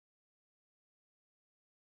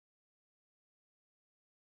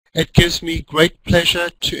It gives me great pleasure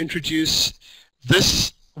to introduce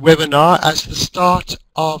this webinar as the start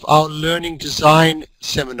of our Learning Design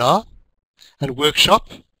seminar and workshop,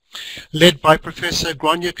 led by Professor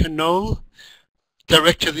Grainne Canole,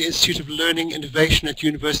 Director of the Institute of Learning Innovation at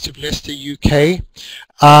University of Leicester, UK.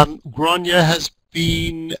 Grainne has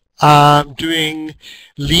been doing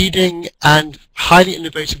leading and highly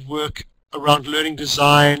innovative work around learning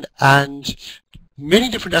design and many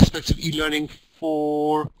different aspects of e-learning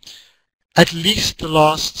for at least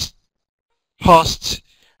the past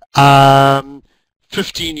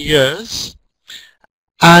 15 years.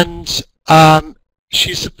 And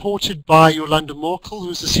she's supported by Jolanda Morkel,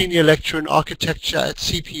 who's a senior lecturer in architecture at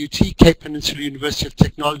CPUT, Cape Peninsula University of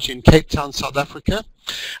Technology in Cape Town, South Africa.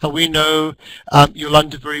 And we know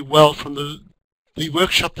Jolanda very well from the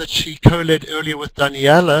workshop that she co-led earlier with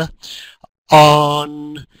Daniela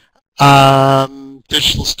on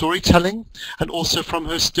digital storytelling, and also from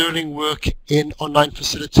her sterling work in online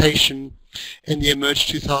facilitation in the Emerge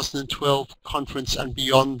 2012 conference and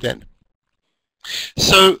beyond then.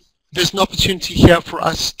 So there's an opportunity here for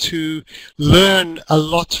us to learn a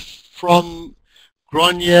lot from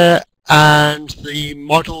Grainne and the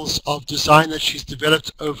models of design that she's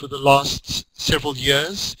developed over the last several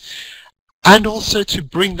years, and also to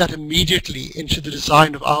bring that immediately into the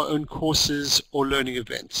design of our own courses or learning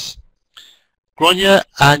events. Grainne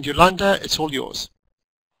and Jolanda, it's all yours.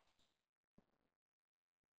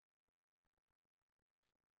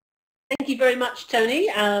 Thank you very much, Tony,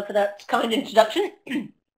 for that kind introduction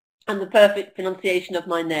and the perfect pronunciation of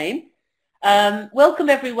my name. Welcome,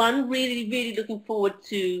 everyone. Really looking forward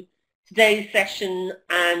to today's session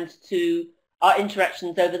and to our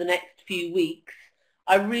interactions over the next few weeks.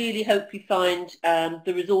 I really hope you find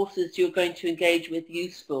the resources you're going to engage with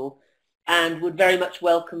useful and would very much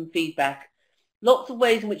welcome feedback. Lots of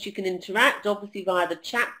ways in which you can interact, obviously via the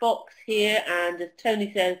chat box here, and as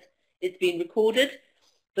Tony says, it's been recorded.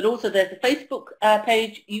 But also there's a Facebook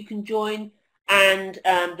page you can join, and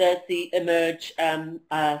there's the Emerge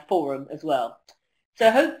forum as well. So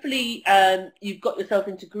hopefully you've got yourself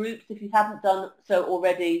into groups. If you haven't done so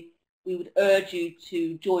already, we would urge you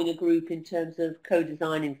to join a group in terms of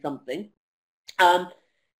co-designing something. The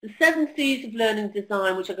 7 C's of learning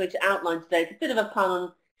design, which I'm going to outline today, is a bit of a pun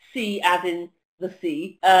on C as in the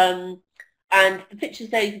sea. And the pictures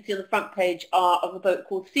there you can see on the front page are of a boat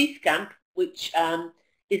called Sea Scamp, which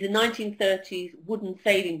is a 1930s wooden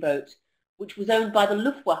sailing boat, which was owned by the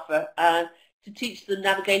Luftwaffe to teach the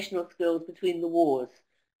navigational skills between the wars.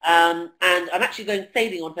 And I'm actually going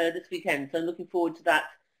sailing on her this weekend, so I'm looking forward to that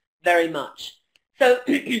very much. So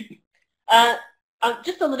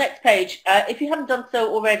just on the next page, if you haven't done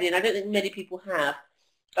so already, and I don't think many people have,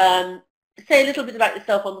 say a little bit about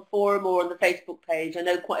yourself on the forum or on the Facebook page. I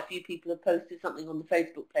know quite a few people have posted something on the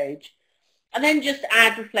Facebook page. And then just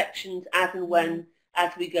add reflections as and when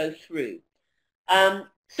as we go through.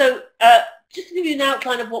 Just to give you an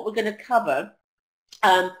outline of what we're going to cover,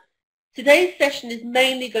 today's session is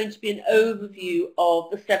mainly going to be an overview of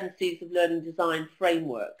the 7 C's of Learning Design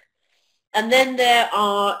framework. And then there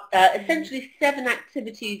are essentially 7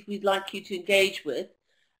 activities we'd like you to engage with.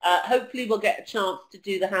 Hopefully we'll get a chance to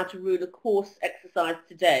do the How to Rule a Course exercise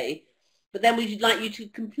today, but then we'd like you to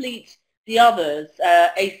complete the others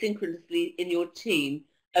asynchronously in your team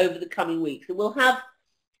over the coming weeks. And we'll have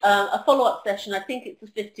a follow-up session, I think it's the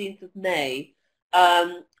 15th of May,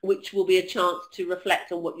 which will be a chance to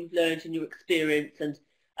reflect on what you've learned in your experience and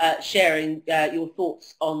sharing your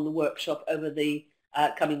thoughts on the workshop over the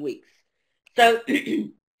coming weeks. So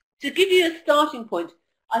to give you a starting point,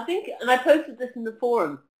 I think, and I posted this in the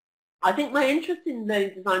forum, I think my interest in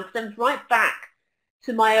learning design stems right back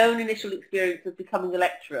to my own initial experience of becoming a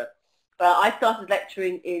lecturer. I started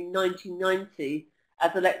lecturing in 1990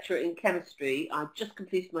 as a lecturer in chemistry. I just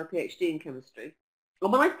completed my PhD in chemistry.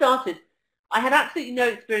 And when I started, I had absolutely no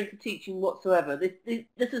experience of teaching whatsoever. This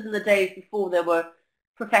was in the days before there were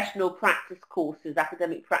professional practice courses,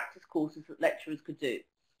 academic practice courses that lecturers could do.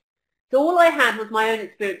 So all I had was my own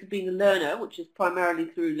experience of being a learner, which is primarily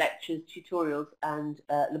through lectures, tutorials, and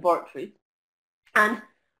laboratories. And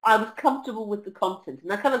I was comfortable with the content,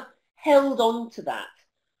 and I kind of held on to that,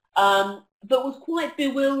 but was quite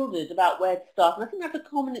bewildered about where to start. And I think that's a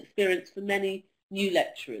common experience for many new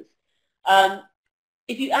lecturers.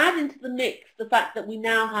 If you add into the mix the fact that we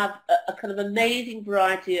now have a kind of amazing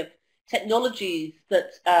variety of technologies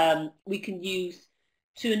that we can use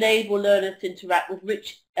to enable learners to interact with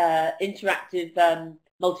rich interactive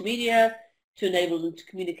multimedia, to enable them to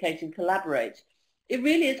communicate and collaborate, it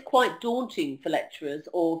really is quite daunting for lecturers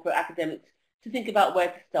or for academics to think about where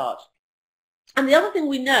to start. And the other thing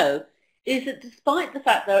we know is that despite the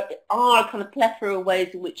fact there are kind of plethora of ways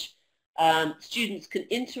in which students can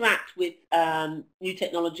interact with new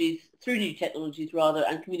technologies, through new technologies rather,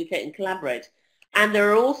 and communicate and collaborate. And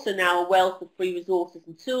there are also now a wealth of free resources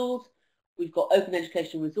and tools. We've got open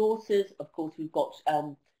educational resources. Of course, we've got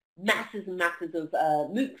masses and masses of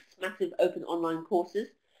MOOCs, massive open online courses.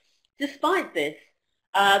 Despite this,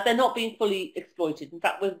 they're not being fully exploited. In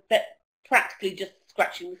fact, we're practically just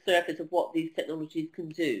scratching the surface of what these technologies can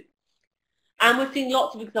do. And we're seeing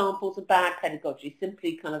lots of examples of bad pedagogy,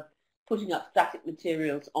 simply kind of putting up static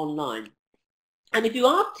materials online. And if you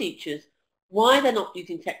ask teachers why they're not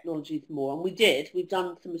using technologies more, and we've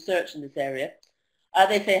done some research in this area,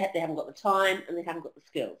 they say they haven't got the time and they haven't got the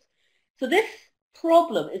skills. So this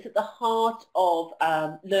problem is at the heart of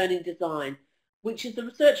learning design, which is the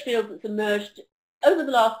research field that's emerged over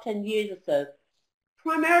the last 10 years or so,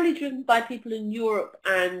 primarily driven by people in Europe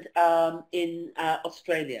and in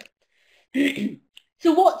Australia.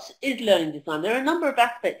 So what is learning design? There are a number of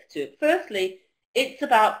aspects to it. Firstly, it's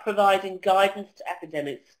about providing guidance to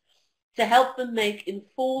academics to help them make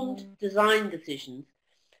informed design decisions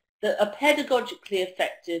that are pedagogically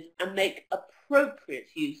effective and make appropriate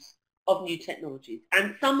use of new technologies.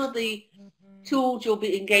 And some of the tools you'll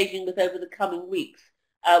be engaging with over the coming weeks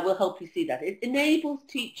will help you see that. It enables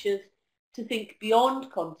teachers to think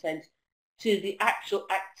beyond content to the actual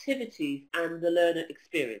activities and the learner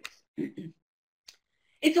experience.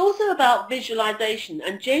 It's also about visualization,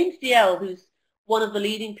 and James DL, who's one of the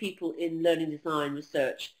leading people in learning design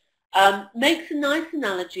research, makes a nice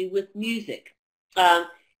analogy with music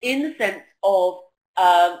in the sense of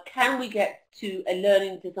can we get to a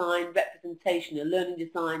learning design representation, a learning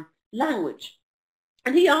design language?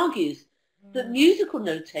 And he argues that musical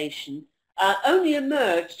notation only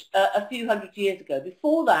emerged a few hundred years ago.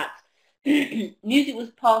 Before that, music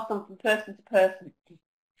was passed on from person to person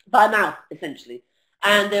by mouth, essentially.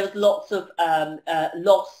 And there was lots of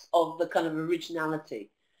loss of the kind of originality.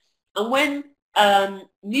 And when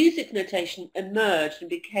music notation emerged and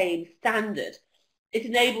became standard, it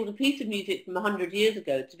enabled a piece of music from 100 years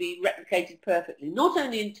ago to be replicated perfectly, not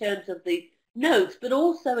only in terms of the notes, but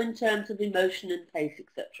also in terms of emotion and pace,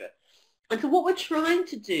 etc. And so what we're trying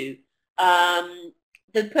to do,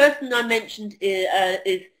 the person I mentioned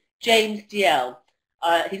is James DL.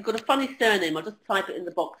 He's got a funny surname. I'll just type it in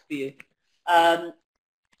the box for you.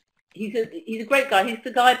 He's a great guy. He's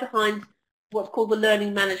the guy behind what's called the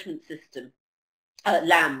Learning Management System,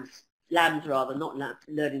 LAMS rather, not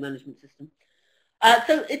Learning Management System.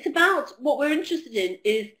 So it's about, what we're interested in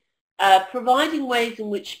is providing ways in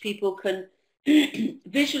which people can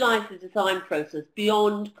visualize the design process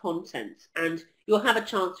beyond content, and you'll have a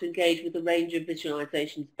chance to engage with a range of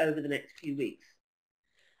visualizations over the next few weeks.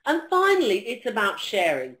 And finally, it's about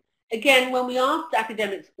sharing. Again, when we asked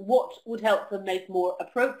academics what would help them make more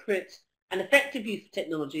appropriate and effective use of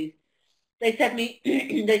technologies, they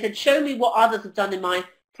said, show me what others have done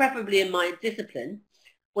preferably in my discipline.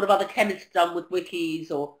 What have other chemists done with wikis,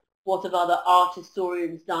 or what have other art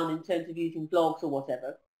historians done in terms of using blogs or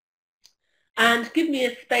whatever? And give me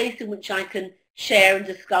a space in which I can share and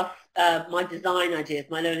discuss my design ideas,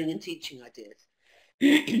 my learning and teaching ideas.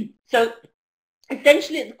 So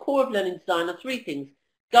essentially at the core of learning design are three things: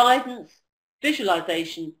 guidance,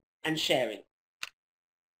 visualization, and sharing.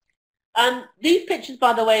 These pictures,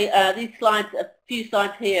 by the way, these slides, a few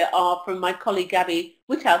slides here, are from my colleague Gabby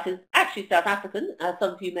Woodhouse, who's actually South African.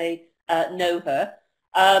 Some of you may know her.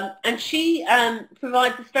 And she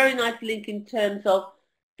provides this very nice link in terms of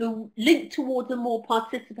the link towards a more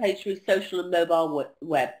participatory social and mobile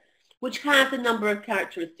web, which has a number of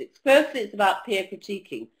characteristics. Firstly, it's about peer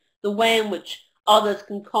critiquing, the way in which others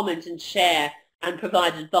can comment and share and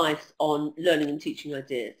provide advice on learning and teaching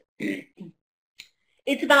ideas.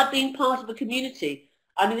 It's about being part of a community.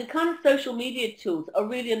 I mean, the kind of social media tools are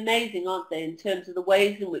really amazing, aren't they, in terms of the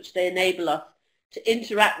ways in which they enable us to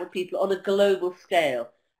interact with people on a global scale.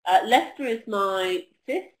 Leicester is my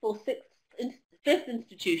fifth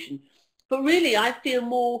institution, but really I feel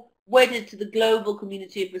more wedded to the global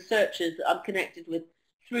community of researchers that I'm connected with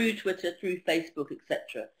through Twitter, through Facebook,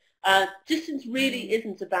 etc. Distance really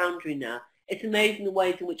isn't a boundary now. It's amazing the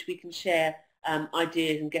ways in which we can share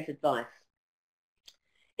ideas and get advice.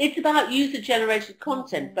 It's about user-generated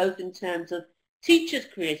content, both in terms of teachers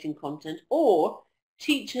creating content or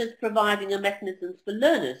teachers providing a mechanism for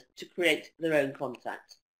learners to create their own content.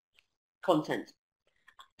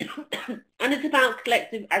 And it's about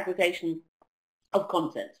collective aggregation of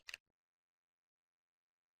content.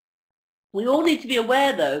 We all need to be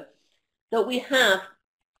aware, though, that we have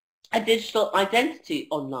a digital identity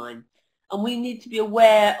online. And we need to be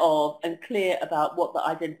aware of and clear about what the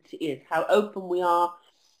identity is, how open we are,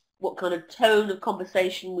 what kind of tone of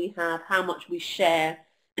conversation we have, how much we share,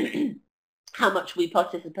 how much we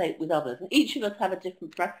participate with others. And each of us have a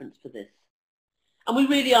different preference for this. And we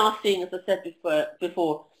really are seeing, as I said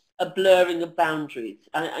before, a blurring of boundaries.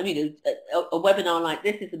 I mean, a webinar like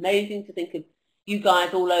this is amazing to think of you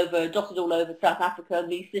guys all over, dotted all over South Africa, and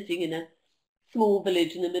me sitting in a small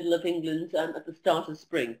village in the middle of England at the start of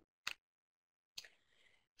spring.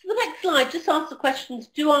 So the next slide just asks the questions,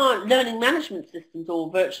 do our learning management systems,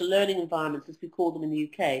 or virtual learning environments as we call them in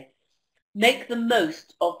the UK, make the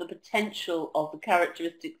most of the potential of the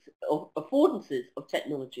characteristics of affordances of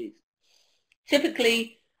technologies?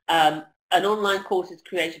 Typically, an online course is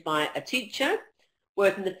created by a teacher,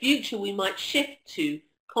 whereas in the future we might shift to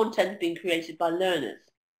content being created by learners.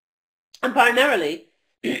 And primarily,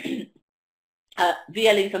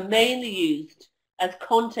 VLEs are mainly used as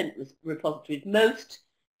content repositories. Most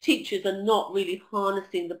teachers are not really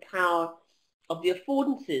harnessing the power of the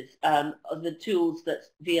affordances of the tools that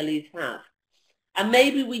VLEs have. And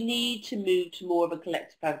maybe we need to move to more of a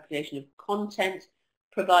collective fabrication of content,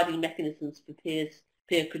 providing mechanisms for peer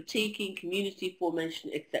critiquing, community formation,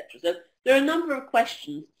 etc. So there are a number of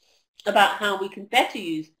questions about how we can better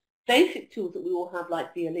use basic tools that we all have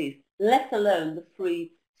like VLEs, let alone the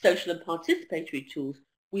free social and participatory tools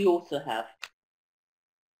we also have.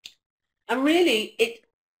 And really,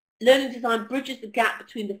 learning design bridges the gap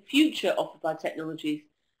between the future offered by technologies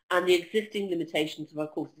and the existing limitations of our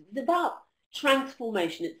courses. It's about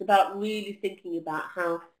transformation. It's about really thinking about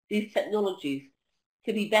how these technologies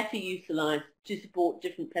can be better utilised to support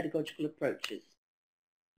different pedagogical approaches.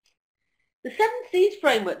 The 7Cs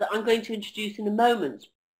framework that I'm going to introduce in a moment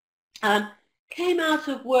came out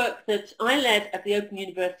of work that I led at the Open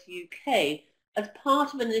University UK as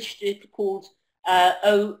part of an initiative called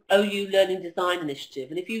OU Learning Design Initiative.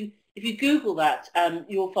 And if you Google that,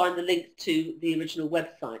 you'll find the link to the original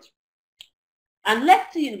website. And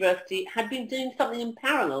Leicester University had been doing something in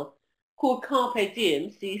parallel called Carpe Diem,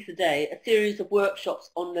 Seize the Day, a series of workshops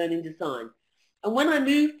on learning design. And when I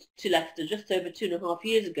moved to Leicester just over 2.5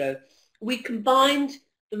 years ago, we combined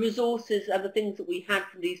the resources and the things that we had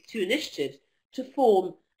from these two initiatives to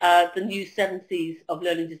form the new 7Cs of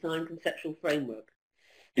Learning Design Conceptual Framework.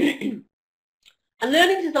 And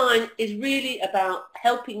learning design is really about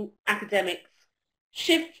helping academics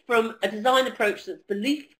shift from a design approach that's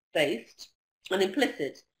belief-based and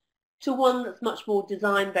implicit to one that's much more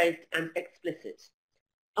design-based and explicit.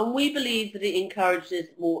 And we believe that it encourages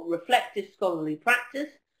more reflective scholarly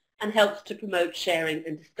practice and helps to promote sharing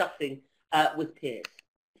and discussing with peers.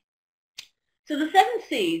 So the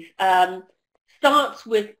 7Cs starts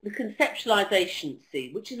with the conceptualization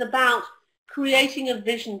C, which is about creating a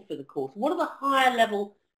vision for the course. What are the higher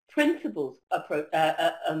level principles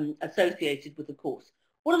associated with the course?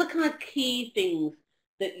 What are the kind of key things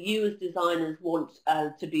that you as designers want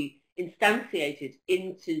to be instantiated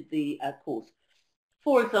into the course?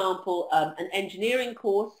 For example, an engineering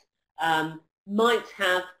course might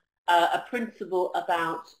have a principle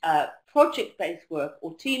about project-based work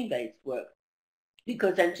or team-based work,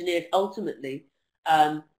 because engineers ultimately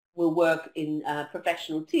will work in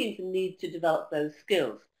professional teams and need to develop those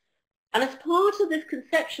skills. And as part of this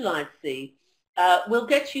conceptualized C, we'll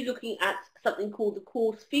get you looking at something called the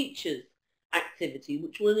course features activity,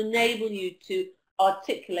 which will enable you to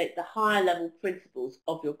articulate the higher level principles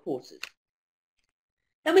of your courses.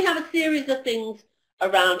 Then we have a series of things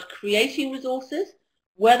around creating resources,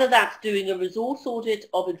 whether that's doing a resource audit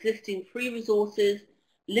of existing free resources,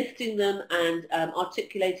 listing them and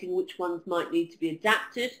articulating which ones might need to be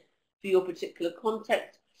adapted for your particular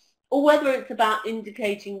context, or whether it's about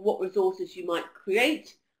indicating what resources you might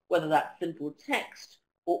create, whether that's simple text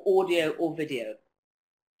or audio or video.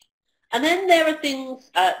 And then there are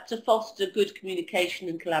things to foster good communication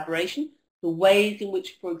and collaboration, the ways in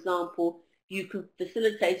which, for example, you can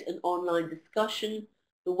facilitate an online discussion,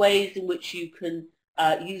 the ways in which you can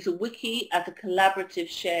use a wiki as a collaborative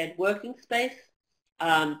shared working space,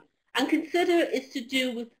 and consider it's to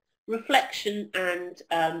do with reflection and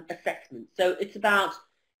assessment. So it's about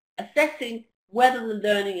assessing whether the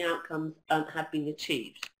learning outcomes have been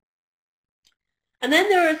achieved. And then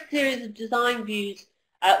there are a series of design views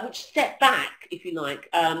which step back, if you like,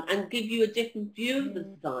 and give you a different view of the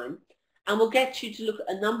design, and we'll get you to look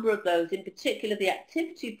at a number of those, in particular the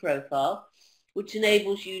activity profile, which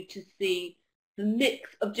enables you to see the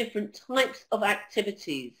mix of different types of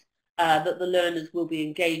activities that the learners will be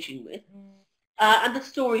engaging with, and the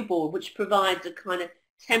storyboard, which provides a kind of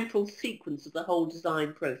temporal sequence of the whole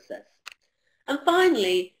design process. And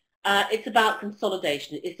finally, it's about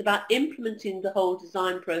consolidation. It's about implementing the whole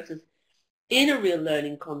design process in a real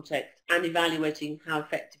learning context and evaluating how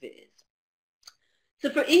effective it is. So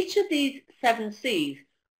for each of these 7 C's,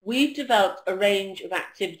 we've developed a range of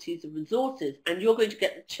activities and resources, and you're going to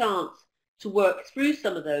get the chance to work through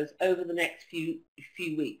some of those over the next few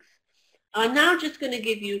weeks. I'm now just going to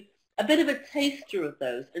give you a bit of a taster of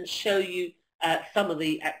those and show you some of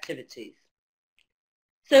the activities.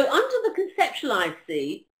 So under the Conceptualize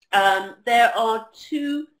C, there are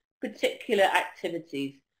 2 particular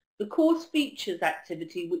activities. The Course Features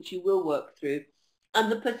activity, which you will work through,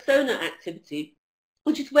 and the Persona activity,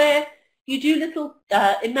 which is where you do little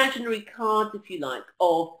imaginary cards, if you like,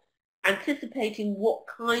 of anticipating what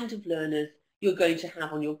kind of learners you're going to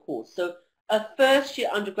have on your course. So a first-year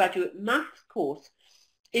undergraduate maths course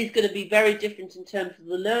is going to be very different in terms of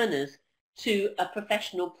the learners to a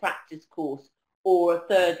professional practice course or a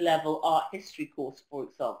third-level art history course, for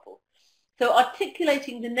example. So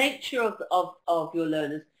articulating the nature of your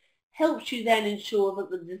learners helps you then ensure that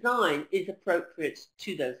the design is appropriate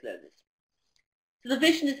to those learners. So the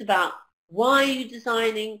vision is about why are you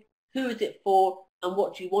designing, who is it for, and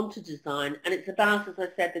what do you want to design, and it's about, as I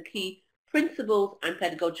said, the key principles and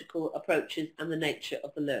pedagogical approaches and the nature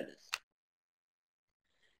of the learners.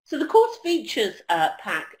 So the Course Features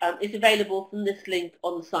pack is available from this link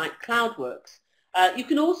on the site CloudWorks. You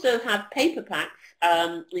can also have paper packs.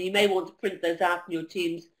 You may want to print those out in your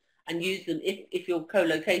teams and use them if you're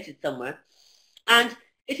co-located somewhere. And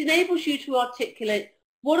it enables you to articulate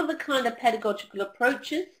what are the kind of pedagogical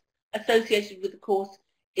approaches associated with the course.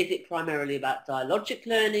 Is it primarily about dialogic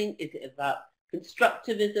learning? Is it about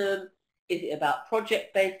constructivism? Is it about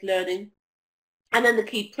project-based learning? And then the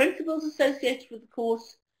key principles associated with the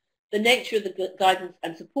course, the nature of the guidance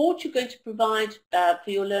and support you're going to provide for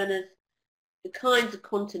your learners, the kinds of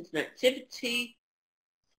content and activity,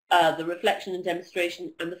 the reflection and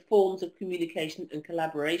demonstration, and the forms of communication and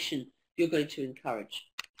collaboration you're going to encourage.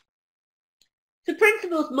 So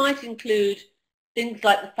principles might include things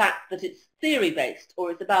like the fact that it's theory-based,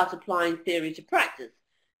 or it's about applying theory to practice.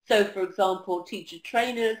 So for example, teacher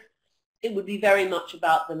trainers, it would be very much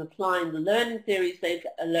about them applying the learning theories they've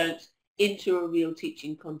learnt into a real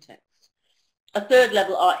teaching context. A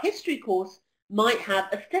third-level art history course might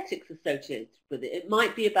have aesthetics associated with it. It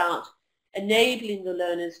might be about enabling the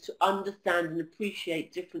learners to understand and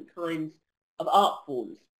appreciate different kinds of art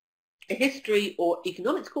forms. A history or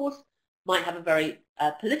economics course might have a very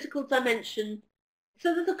political dimension.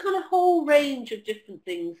 So there's a kind of whole range of different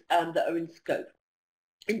things that are in scope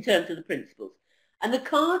in terms of the principles. And the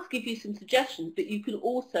cards give you some suggestions, but you can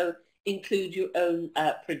also include your own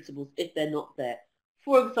principles if they're not there.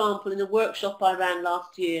 For example, in a workshop I ran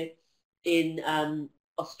last year in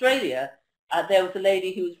Australia, there was a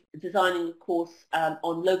lady who was designing a course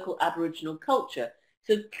on local Aboriginal culture.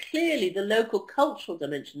 So clearly the local cultural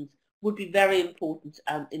dimensions would be very important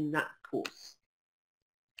in that course.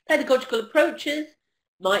 Pedagogical approaches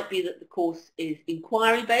might be that the course is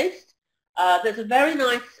inquiry-based. There's a very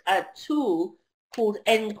nice tool called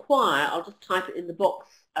Enquire, I'll just type it in the box,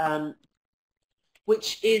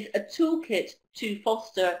 which is a toolkit to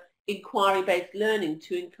foster inquiry-based learning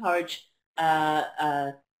to encourage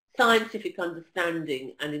scientific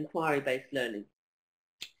understanding and inquiry-based learning.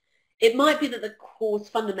 It might be that the course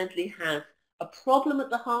fundamentally has a problem at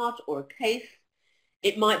the heart or a case.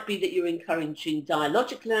 It might be that you're encouraging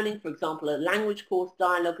dialogic learning. For example, a language course,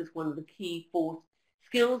 dialogue is one of the key 4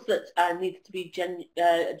 skills that needs to be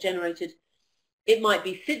generated. It might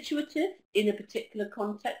be situative in a particular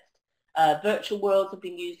context. Virtual worlds have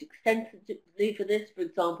been used extensively for this, for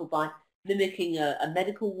example, by mimicking a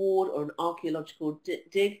medical ward or an archaeological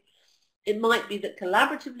dig. It might be that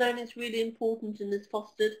collaborative learning is really important and is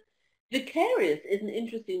fostered. Vicarious is an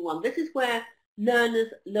interesting one. This is where learners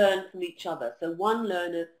learn from each other. So one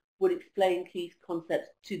learner would explain key concepts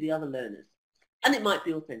to the other learners. And it might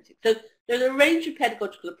be authentic. So there's a range of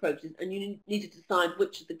pedagogical approaches, and you need to decide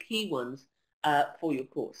which are the key ones for your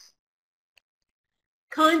course.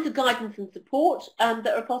 Kinds of guidance and support that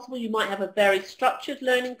are possible. You might have a very structured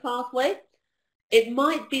learning pathway. It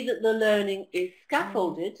might be that the learning is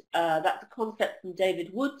scaffolded. That's a concept from David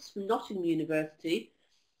Woods from Nottingham University,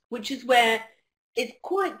 which is where it's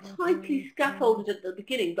quite tightly scaffolded at the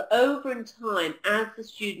beginning, but over in time, as the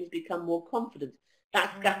students become more confident,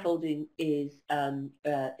 that scaffolding is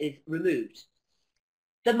removed.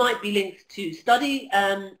 There might be links to study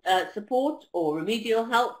support or remedial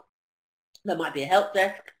help. There might be a help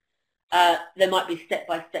desk. There might be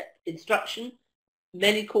step-by-step instruction.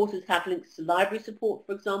 Many courses have links to library support,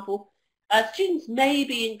 for example. Students may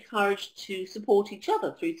be encouraged to support each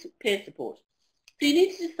other through peer support. So you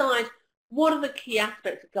need to decide what are the key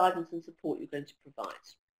aspects of guidance and support you're going to provide.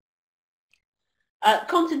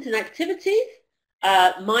 Content and activities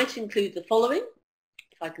might include the following,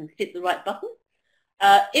 if I can hit the right button.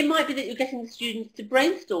 It might be that you're getting the students to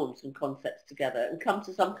brainstorm some concepts together and come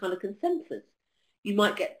to some kind of consensus. You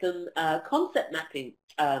might get them concept mapping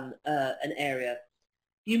an area.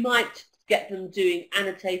 You might get them doing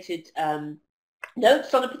annotated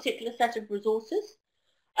notes on a particular set of resources.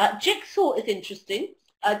 Jigsaw is interesting.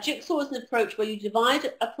 Jigsaw is an approach where you divide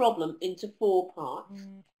a problem into 4 parts.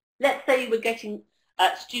 Let's say you were getting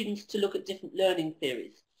students to look at different learning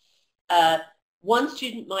theories. One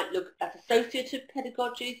student might look at associative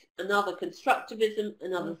pedagogies, another constructivism,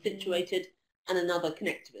 another situated, and another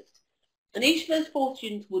connectivist. And each of those 4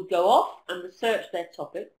 students would go off and research their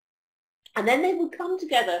topic, and then they would come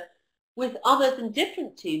together with others in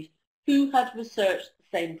different teams who had researched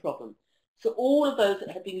the same problem. So all of those that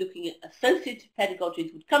had been looking at associative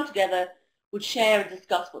pedagogies would come together, would share and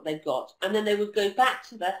discuss what they've got, and then they would go back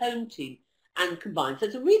to their home team and combine. So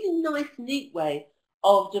it's a really nice, neat way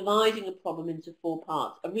of dividing a problem into 4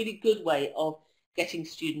 parts, a really good way of getting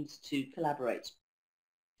students to collaborate.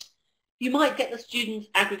 You might get the students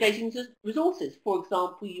aggregating resources. For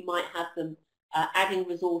example, you might have them adding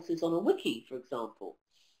resources on a wiki, for example.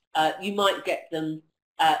 You might get them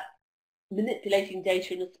manipulating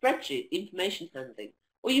data in a spreadsheet, information handling,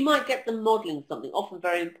 or you might get them modelling something, often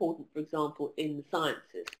very important, for example, in the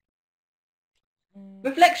sciences.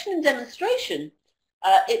 Reflection and demonstration.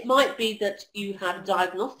 It might be that you have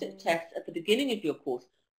diagnostic tests at the beginning of your course.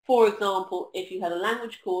 For example, if you had a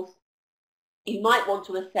language course, you might want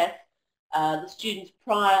to assess the students'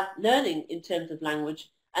 prior learning in terms of language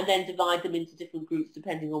and then divide them into different groups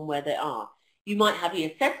depending on where they are. You might have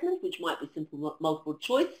e-assessment, which might be simple multiple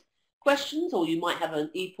choice questions, or you might have an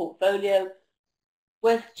e-portfolio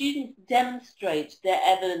where students demonstrate their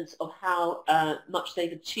evidence of how much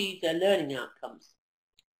they've achieved their learning outcomes.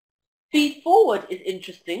 Feed forward is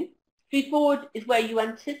interesting. Feed forward is where you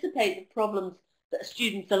anticipate the problems that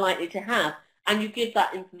students are likely to have and you give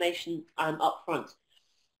that information up front.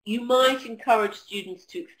 You might encourage students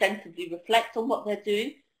to extensively reflect on what they're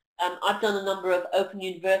doing. I've done a number of Open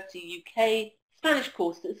University UK Spanish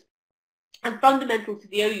courses, and fundamental to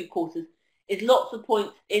the OU courses is lots of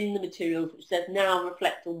points in the materials which says now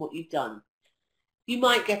reflect on what you've done. You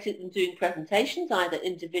might get them doing presentations either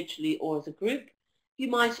individually or as a group. You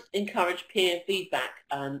might encourage peer feedback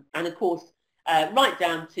and of course right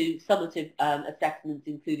down to summative assessments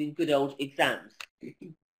including good old exams.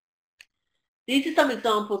 These are some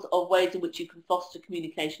examples of ways in which you can foster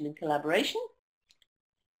communication and collaboration.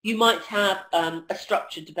 You might have a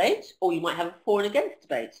structured debate, or you might have a for and against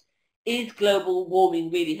debate. Is global warming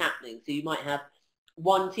really happening? So you might have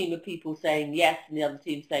one team of people saying yes and the other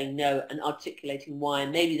team saying no and articulating why,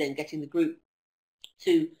 and maybe then getting the group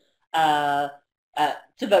to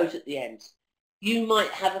vote at the end. You might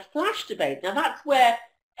have a flash debate. Now that's where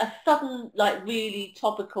a sudden, like really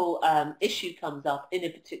topical issue comes up in a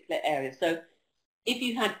particular area. So if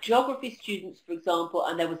you had geography students, for example,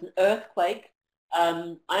 and there was an earthquake,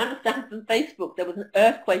 I understand from Facebook there was an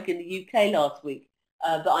earthquake in the UK last week,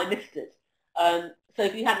 but I missed it. So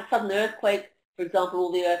if you had a sudden earthquake, for example,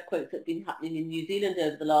 all the earthquakes that have been happening in New Zealand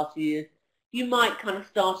over the last few years, you might kind of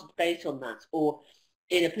start a debate on that. Or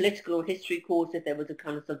in a political or history course, if there was a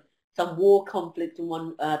kind of some war conflict in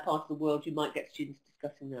one part of the world, you might get students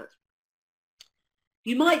discussing that.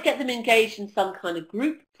 You might get them engaged in some kind of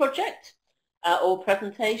group project or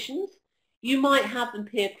presentations. You might have them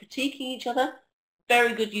peer critiquing each other.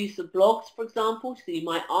 Very good use of blogs, for example. So you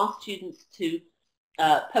might ask students to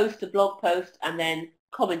post a blog post and then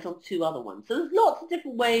comment on 2 other ones. So there's lots of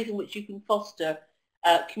different ways in which you can foster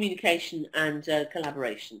communication and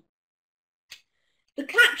collaboration. The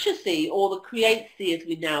Capture C, or the Create C as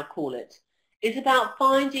we now call it, is about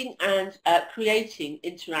finding and creating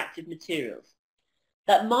interactive materials.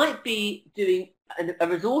 That might be doing a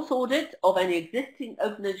resource audit of any existing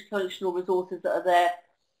open educational resources that are there.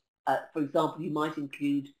 For example, you might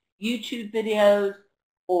include YouTube videos,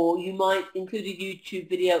 or you might include a YouTube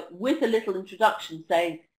video with a little introduction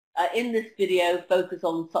saying, in this video, focus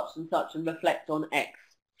on such and such and reflect on X.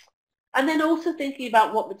 And then also thinking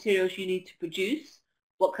about what materials you need to produce,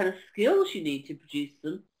 what kind of skills you need to produce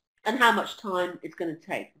them, and how much time it's going to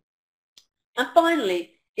take. And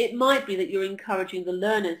finally, it might be that you're encouraging the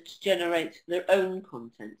learners to generate their own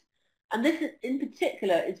content. And this in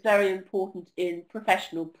particular is very important in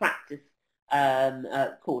professional practice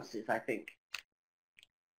courses, I think.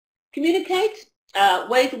 Communicate,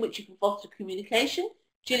 ways in which you can foster communication.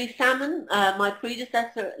 Gilly Salmon, my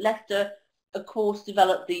predecessor at Leicester, of course,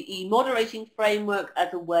 developed the e-moderating framework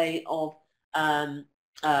as a way of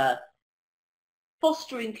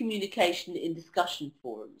fostering communication in discussion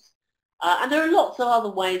forums. And there are lots of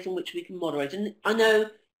other ways in which we can moderate. And I know,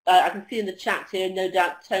 I can see in the chat here, no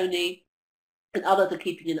doubt Tony and others are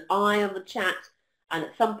keeping an eye on the chat, and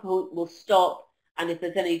at some point we'll stop, and if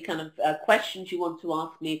there's any kind of questions you want to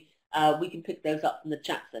ask me, we can pick those up from the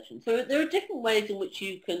chat session. So there are different ways in which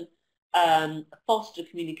you can foster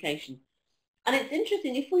communication. And it's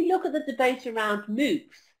interesting, if we look at the debate around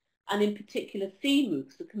MOOCs, and in particular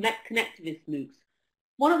CMOOCs, the connectivist MOOCs,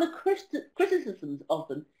 one of the criticisms of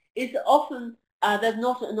them is that often there's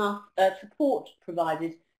not enough support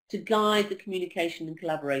provided to guide the communication and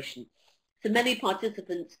collaboration. So many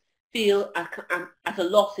participants feel at a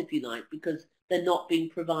loss, if you like, because they're not being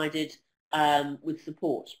provided with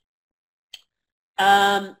support.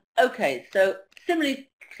 Okay, so similarly,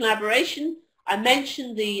 collaboration. I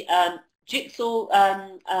mentioned the jigsaw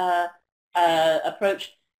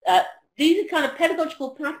approach. These are kind of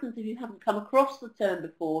pedagogical patterns, if you haven't come across the term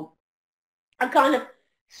before, and kind of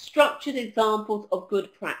structured examples of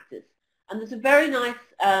good practice. And there's a very nice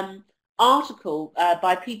article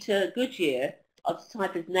by Peter Goodyear, I'll just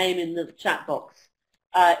type his name in the chat box,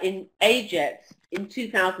 in AJET in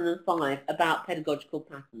 2005 about pedagogical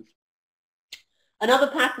patterns. Another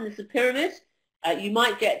pattern is the pyramid. You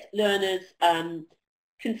might get learners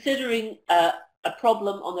considering a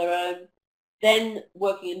problem on their own, then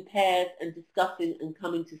working in pairs and discussing and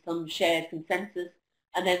coming to some shared consensus,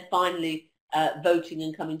 and then finally voting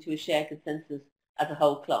and coming to a shared consensus as a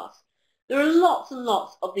whole class. There are lots and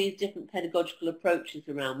lots of these different pedagogical approaches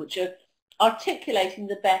around which are articulating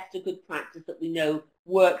the best of good practice that we know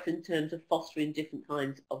works in terms of fostering different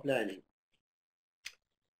kinds of learning.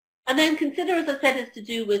 And then consider, as I said, is to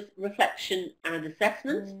do with reflection and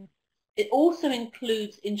assessment. It also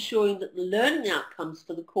includes ensuring that the learning outcomes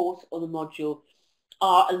for the course or the module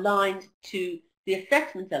are aligned to the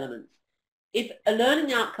assessment elements. If a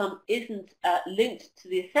learning outcome isn't linked to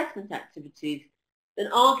the assessment activities, then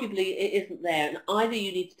arguably it isn't there, and either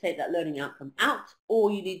you need to take that learning outcome out or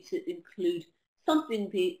you need to include something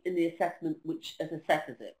in the assessment which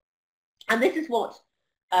assesses it. And this is what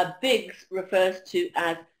Biggs refers to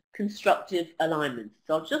as constructive alignment.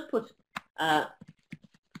 So I'll just put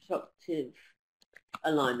constructive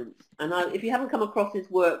alignment. And if you haven't come across his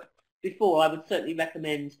work before, I would certainly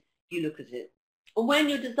recommend you look at it. And when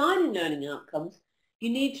you're designing learning outcomes, you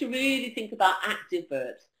need to really think about active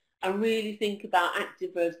verbs and really think about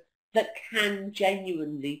active verbs that can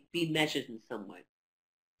genuinely be measured in some way.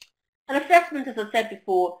 And assessment, as I said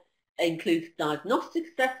before, includes diagnostic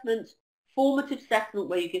assessment, formative assessment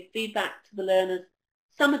where you give feedback to the learners,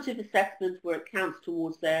 summative assessment where it counts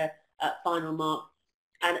towards their final mark,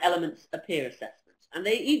 and elements of peer assessment. And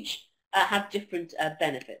they each have different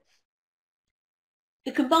benefits.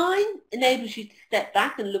 The combine enables you to step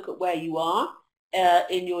back and look at where you are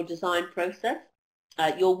in your design process.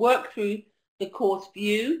 You'll work through the course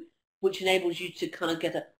view, which enables you to kind of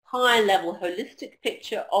get a higher level holistic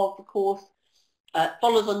picture of the course.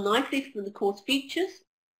 Follows on nicely from the course features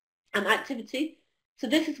and activity. So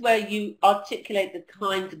this is where you articulate the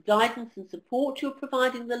kinds of guidance and support you're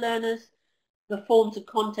providing the learners, the forms of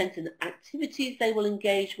content and activities they will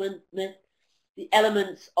engage with, the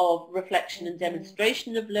elements of reflection and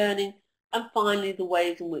demonstration of learning, and finally the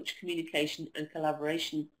ways in which communication and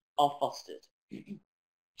collaboration are fostered.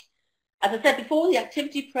 As I said before, the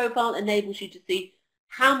activity profile enables you to see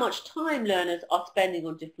how much time learners are spending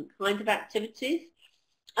on different kinds of activities,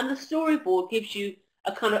 and the storyboard gives you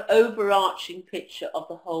a kind of overarching picture of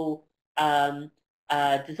the whole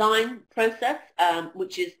design process,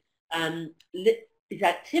 which is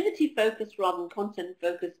activity focused rather than content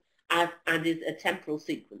focused, and is a temporal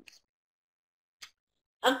sequence.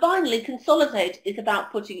 And finally, consolidate is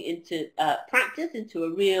about putting into practice, into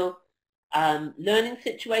a real learning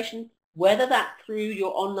situation, whether that's through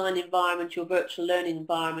your online environment, your virtual learning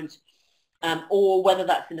environment, or whether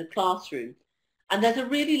that's in a classroom. And there's a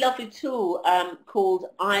really lovely tool called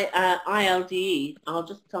ILDE. I'll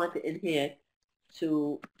just type it in here,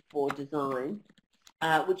 Tool for Design,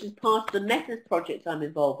 which is part of the Metas project I'm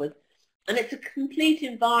involved with. And it's a complete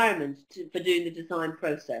environment for doing the design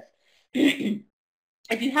process.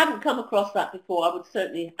 If you haven't come across that before, I would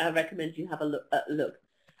certainly recommend you have a look.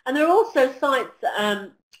 And there are also sites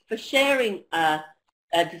for sharing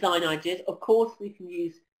design ideas. Of course, we can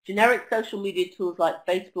use generic social media tools like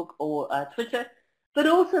Facebook or Twitter, but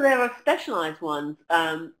also there are specialized ones.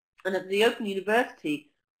 And at the Open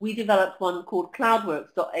University, we developed one called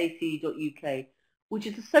cloudworks.ac.uk, which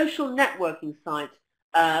is a social networking site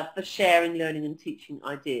for sharing, learning and teaching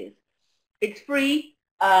ideas. It's free.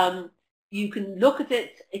 You can look at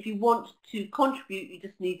it. If you want to contribute, you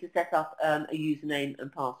just need to set up a username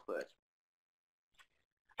and password.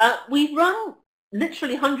 We've run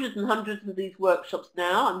literally hundreds and hundreds of these workshops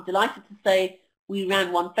now. I'm delighted to say we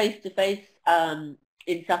ran one face-to-face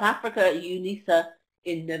in South Africa at UNISA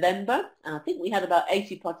in November, and I think we had about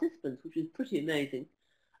 80 participants, which was pretty amazing,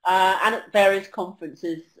 and at various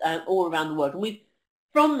conferences all around the world. And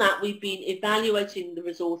from that, we've been evaluating the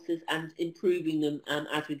resources and improving them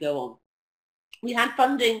as we go on. We had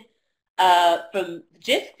funding from the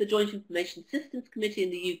JISC, the Joint Information Systems Committee in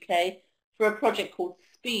the UK, for a project called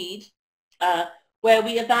SPEED, where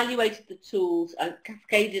we evaluated the tools and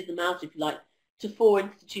cascaded them out, if you like, to 4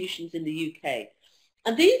 institutions in the UK.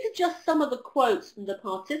 And these are just some of the quotes from the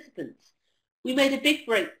participants. We made a big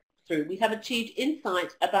breakthrough. We have achieved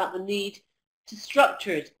insight about the need to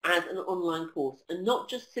structure it as an online course and not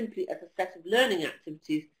just simply as a set of learning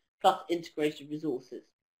activities plus integrated resources.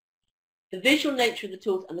 The visual nature of the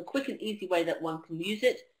tools and the quick and easy way that one can use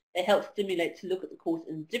it, they help stimulate to look at the course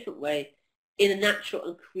in a different way, in a natural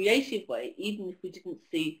and creative way, even if we didn't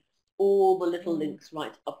see all the little links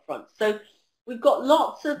right up front. So we've got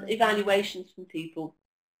lots of evaluations from people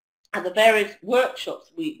at the various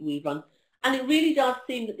workshops we run, and it really does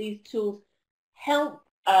seem that these tools help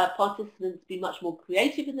participants be much more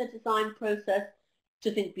creative in their design process,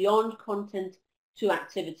 to think beyond content to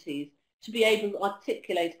activities, to be able to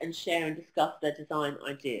articulate and share and discuss their design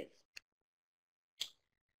ideas.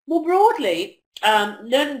 More broadly,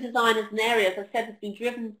 learning design as an area, as I said, has been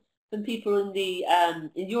driven from people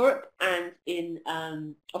in Europe and in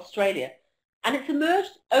Australia. And it's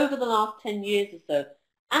emerged over the last 10 years or so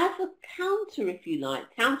as a counter, if you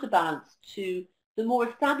like, counterbalance to the more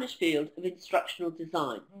established field of instructional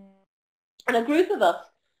design. And a group of us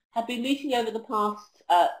have been meeting over the past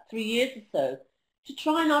 3 years or so to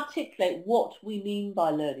try and articulate what we mean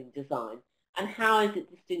by learning design and how is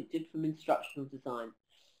it distinctive from instructional design.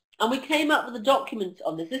 And we came up with a document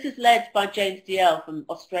on this. This is led by James DL from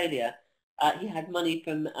Australia. He had money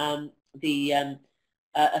from the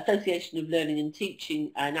Association of Learning and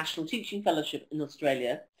Teaching, National Teaching Fellowship in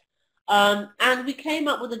Australia. And we came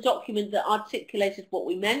up with a document that articulated what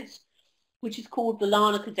we meant, which is called the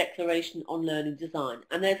Larnaca Declaration on Learning Design.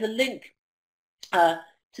 And there's a link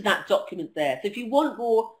to that document there. So if you want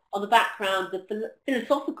more on the background, the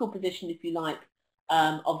philosophical position, if you like,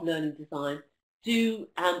 of learning design, do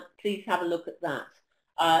please have a look at that.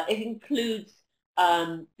 It includes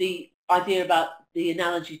the idea about the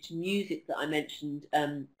analogy to music that I mentioned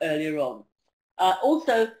earlier on.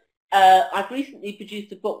 Also, I've recently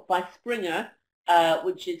produced a book by Springer,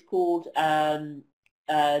 which is called Designing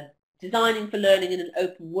for Learning in an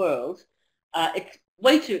Open World. It's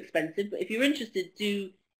way too expensive, but if you're interested, do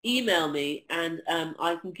email me and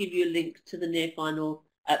I can give you a link to the near final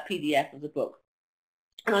PDF of the book.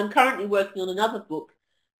 And I'm currently working on another book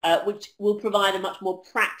which will provide a much more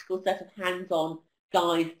practical set of hands-on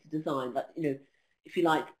guides to design, like, you know, if you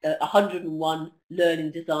like, 101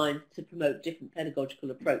 learning designs to promote different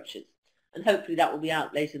pedagogical approaches. And hopefully that will be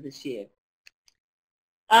out later this year.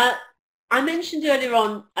 I mentioned earlier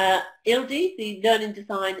on ILDI, the Learning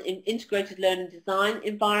Design in Integrated Learning Design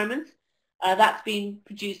Environment. That's been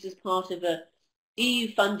produced as part of a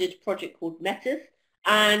EU-funded project called METAS,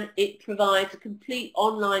 and it provides a complete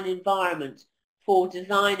online environment for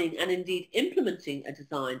designing and indeed implementing a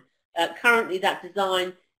design. Currently that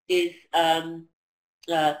design is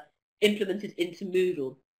implemented into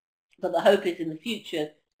Moodle, but the hope is in the future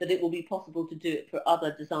that it will be possible to do it for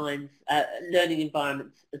other designs, learning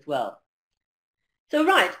environments as well. So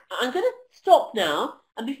right, I'm going to stop now,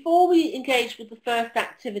 and before we engage with the first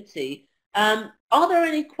activity, are there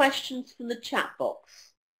any questions from the chat box?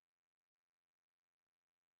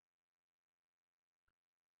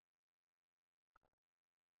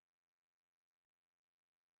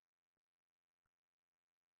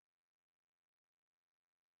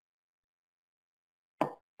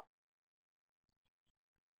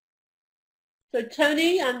 So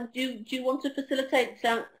Tony, do you want to facilitate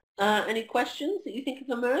any questions that you think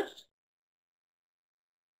have emerged?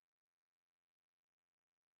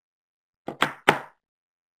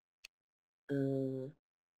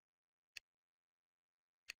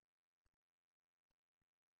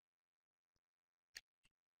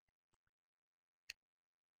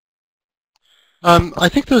 I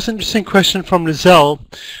think there was an interesting question from Lizelle.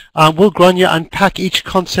 Will Grainne unpack each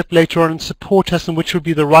concept later on and support us on which would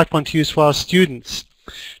be the right one to use for our students?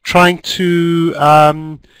 Trying to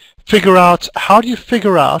figure out, how do you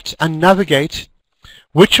figure out and navigate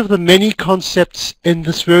which of the many concepts in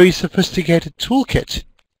this very sophisticated toolkit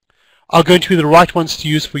are going to be the right ones to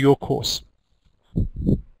use for your course?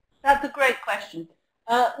 That's a great question.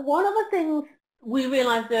 One of the things we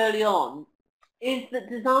realized early on is that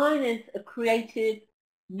design is a creative,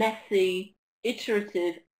 messy,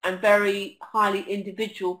 iterative, and very highly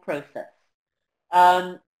individual process.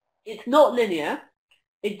 It's not linear.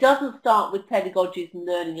 It doesn't start with pedagogies and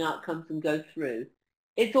learning outcomes and go through.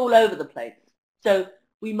 It's all over the place. So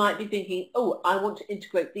we might be thinking, oh, I want to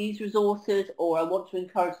integrate these resources, or I want to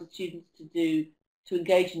encourage the students to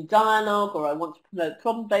engage in dialogue, or I want to promote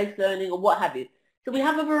problem-based learning, or what have you. So we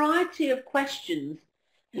have a variety of questions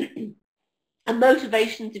and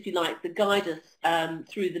motivations, if you like, that guide us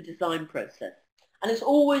through the design process. And it's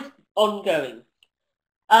always ongoing.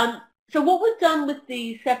 So what we've done with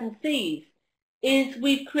the 7 Cs is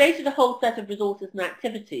we've created a whole set of resources and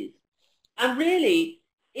activities. And really,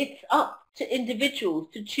 it's up to individuals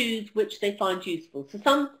to choose which they find useful.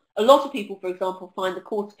 So a lot of people, for example, find the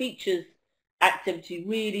course features activity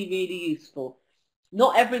really, really useful.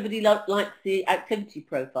 Not everybody likes the activity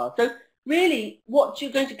profile. So really, what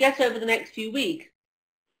you're going to get over the next few weeks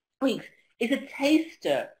is a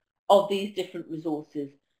taster of these different resources.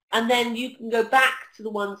 And then you can go back to the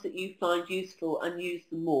ones that you find useful and use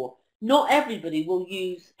them more. Not everybody will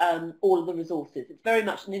use all of the resources. It's very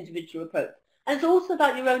much an individual approach. And it's also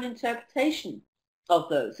about your own interpretation of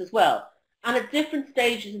those as well. And at different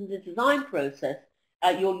stages in the design process,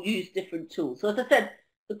 you'll use different tools. So as I said,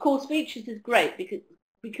 the course features is great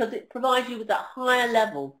because it provides you with that higher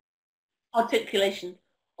level articulation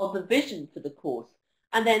of the vision for the course.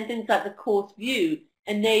 And then things like the course view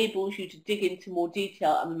enables you to dig into more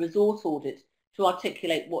detail and the resource audit to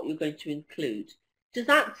articulate what you're going to include. Does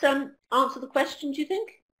that answer the question, do you think?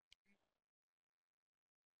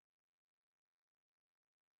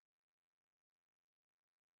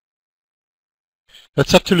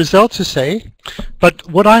 That's up to Lizelle to say. But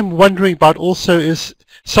what I'm wondering about also is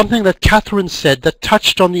something that Catherine said that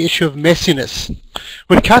touched on the issue of messiness.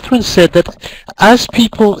 When Catherine said that as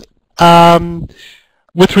people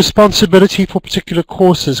with responsibility for particular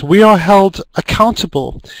courses, we are held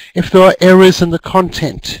accountable if there are errors in the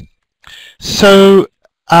content. So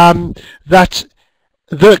that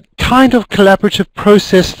the kind of collaborative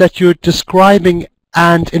process that you're describing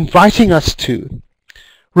and inviting us to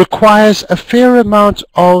requires a fair amount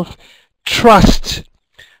of trust.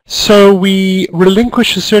 So we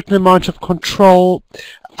relinquish a certain amount of control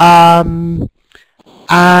and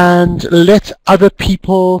let other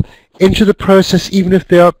people into the process, even if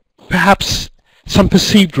there are perhaps some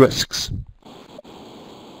perceived risks.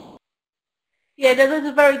 Yeah, those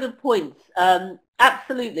are very good points.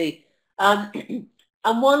 Absolutely. And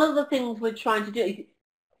one of the things we're trying to do,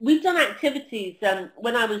 we've done activities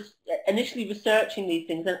when I was initially researching these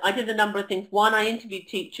things, and I did a number of things. One, I interviewed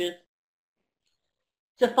teachers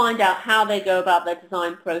to find out how they go about their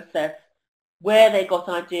design process, where they got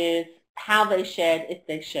ideas, how they shared, if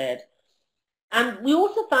they shared. And we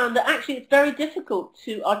also found that actually it's very difficult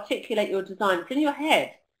to articulate your design. It's in your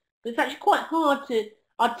head, but it's actually quite hard to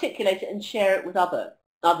articulate it and share it with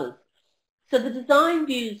others. So the design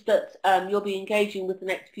views that you'll be engaging with the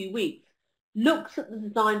next few weeks looks at the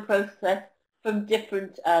design process from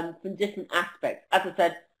different aspects. As I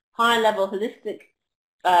said, higher level holistic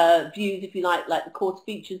views, if you like the course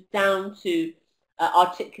features, down to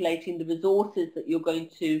articulating the resources that you're going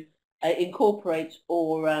to incorporate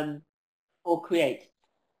or create.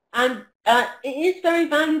 And it is very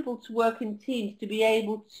valuable to work in teams to be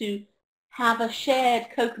able to have a shared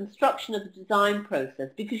co-construction of the design process,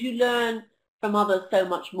 because you learn from others so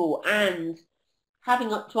much more, and having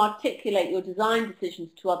to articulate your design decisions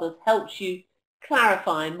to others helps you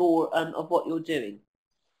clarify more of what you're doing.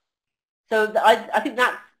 So I think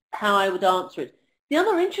that's how I would answer it. The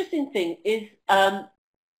other interesting thing is how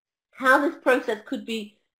this process could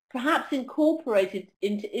be perhaps incorporated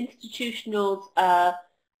into institutional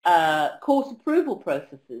course approval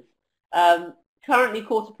processes. Currently,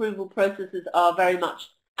 course approval processes are very much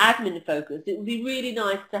admin focused. It would be really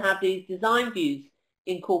nice to have these design views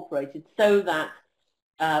incorporated so that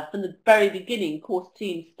from the very beginning, course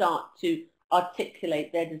teams start to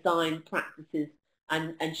articulate their design practices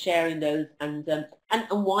and sharing those, and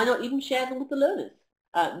why not even share them with the learners?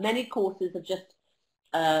 Many courses are just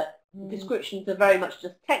descriptions are very much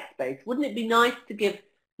just text-based. Wouldn't it be nice to give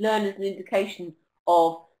learners an indication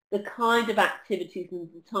of the kind of activities and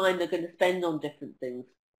the time they're going to spend on different things,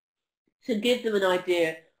 to give them an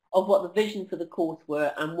idea of what the vision for the course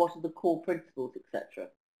were and what are the core principles, etc.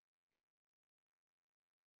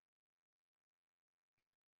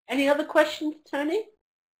 Any other questions, Tony?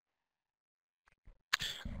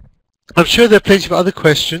 I'm sure there are plenty of other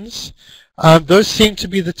questions. Those seem to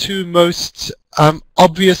be the two most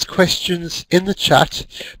obvious questions in the chat,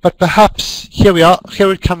 but perhaps here we are,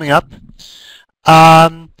 here it's coming up.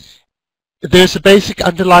 There's a basic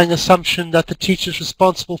underlying assumption that the teacher is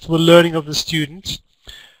responsible for the learning of the student,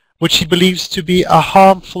 which he believes to be a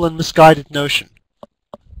harmful and misguided notion.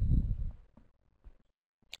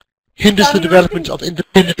 Hinders the development of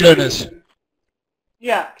independent learners.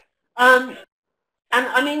 Yeah. And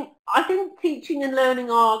I mean, I think teaching and learning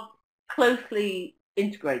are closely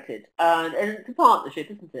integrated, and it's a partnership,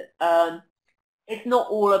 isn't it? It's not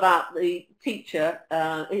all about the teacher,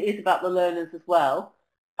 it is about the learners as well.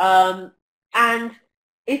 And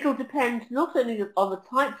it'll depend not only on the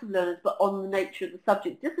types of learners, but on the nature of the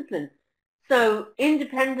subject discipline. So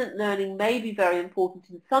independent learning may be very important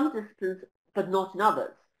in some disciplines, but not in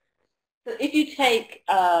others. So if you take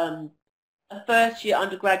a first-year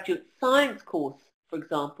undergraduate science course, for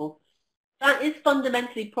example, that is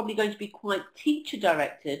fundamentally probably going to be quite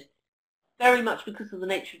teacher-directed, very much because of the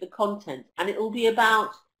nature of the content. And it will be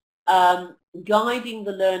about guiding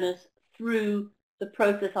the learners through the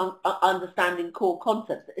process of understanding core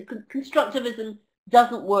concepts. Constructivism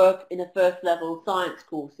doesn't work in a first-level science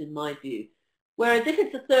course, in my view. Whereas if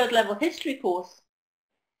it's a third-level history course,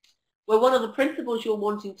 where one of the principles you're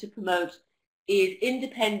wanting to promote is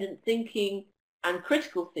independent thinking and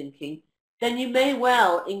critical thinking, then you may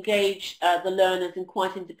well engage the learners in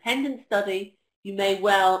quite independent study. You may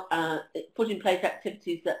well put in place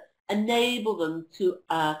activities that enable them to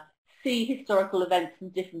see historical events from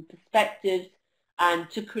different perspectives and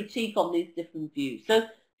to critique on these different views. So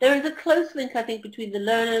there is a close link, I think, between the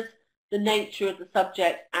learners, the nature of the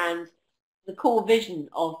subject, and the core vision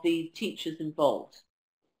of the teachers involved.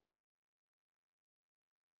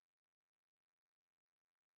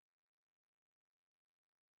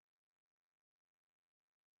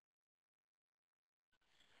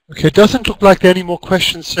 Okay, it doesn't look like there are any more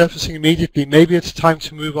questions surfacing immediately. Maybe it's time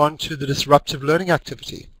to move on to the disruptive learning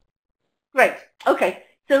activity. Great. Okay.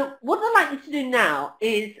 So what I'd like you to do now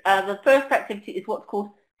is the first activity is what's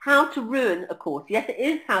called how to ruin a course. Yes, it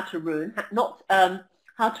is how to ruin, not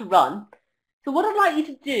how to run. So what I'd like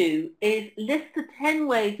you to do is list the 10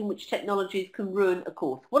 ways in which technologies can ruin a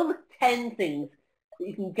course. What are the 10 things that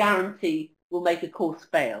you can guarantee will make a course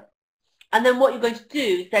fail? And then what you're going to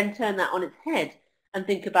do is then turn that on its head and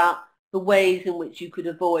think about the ways in which you could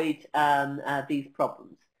avoid these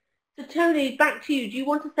problems. So Tony, back to you. Do you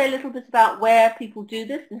want to say a little bit about where people do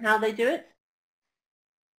this and how they do it?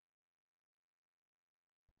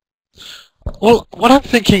 Well, what I'm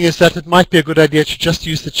thinking is that it might be a good idea to just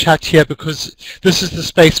use the chat here because this is the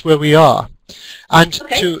space where we are. And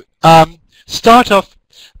to start off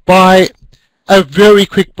by a very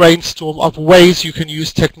quick brainstorm of ways you can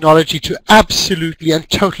use technology to absolutely and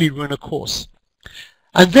totally ruin a course.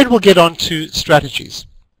 And then we'll get on to strategies.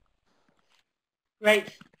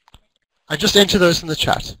 Great. I just enter those in the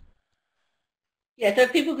chat. Yeah, so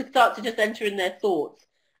people could start to just enter in their thoughts.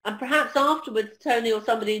 And perhaps afterwards, Tony or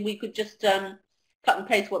somebody, we could just cut and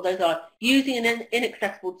paste what those are. Using an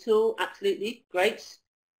inaccessible tool, absolutely, great.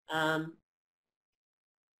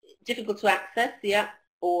 Difficult to access, yeah,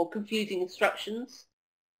 or confusing instructions.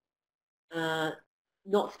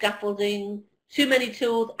 Not scaffolding. Too many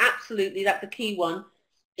tools, absolutely, that's a key one.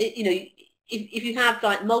 You know, if you have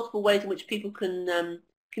like multiple ways in which people can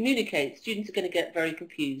communicate, students are going to get very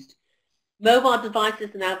confused. Mobile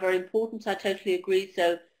devices are now very important, I totally agree,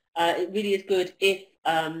 so it really is good if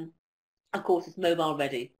a course is mobile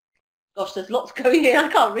ready. Gosh, there's lots going here, I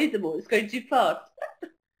can't read them all, it's going too fast.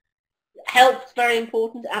 Help's very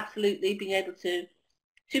important, absolutely, being able to,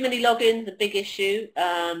 too many logins, a big issue.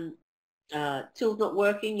 Tools not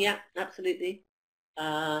working, yeah, absolutely.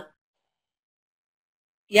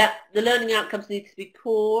 Yeah, the learning outcomes need to be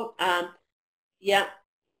core. Yeah,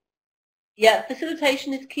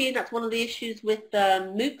 facilitation is key, and that's one of the issues with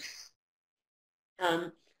MOOCs.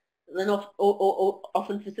 They're not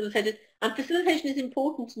often facilitated. And facilitation is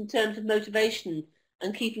important in terms of motivation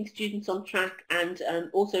and keeping students on track, and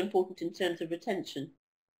also important in terms of retention.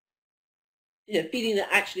 You know, feeling that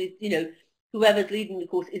actually, you know, whoever's leading the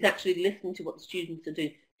course is actually listening to what the students are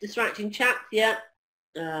doing. Distracting chats, yeah.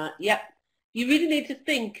 You really need to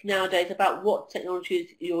think nowadays about what technologies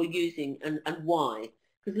you're using and why.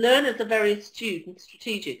 Because learners are very astute and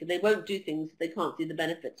strategic, and they won't do things if they can't see the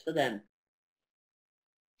benefits for them.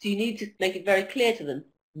 So you need to make it very clear to them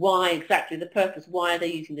why exactly, the purpose, why are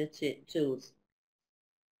they using the tools.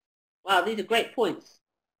 Wow, these are great points.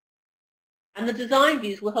 And the design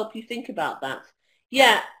views will help you think about that.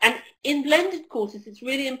 Yeah, and in blended courses, it's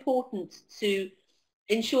really important to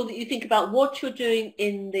ensure that you think about what you're doing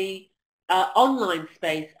in the online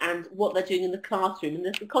space and what they're doing in the classroom. And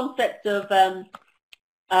there's the concept of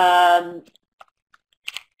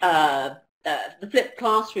the flipped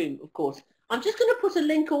classroom, of course. I'm just going to put a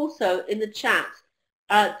link also in the chat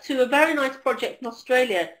to a very nice project from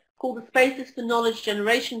Australia called the Spaces for Knowledge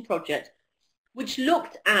Generation Project, which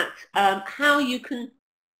looked at how you can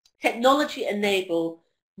technology enable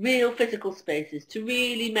real physical spaces to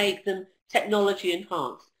really make them technology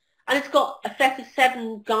enhanced. And it's got a set of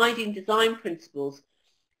 7 guiding design principles.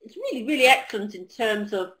 It's really, really excellent in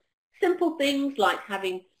terms of simple things like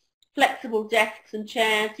having flexible desks and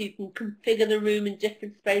chairs so you can configure the room in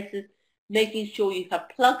different spaces, making sure you have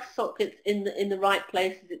plug sockets in the right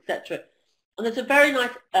places, etc. And there's a very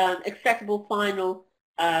nice accessible final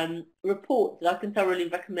report that I can thoroughly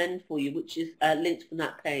recommend for you, which is linked from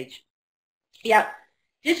that page. Yeah,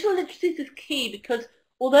 digital literacy is key because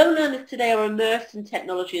although learners today are immersed in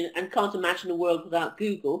technology and can't imagine a world without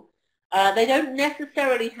Google, they don't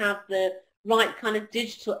necessarily have the right kind of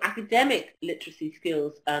digital academic literacy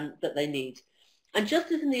skills that they need. And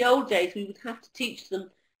just as in the old days we would have to teach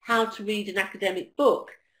them how to read an academic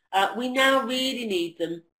book, we now really need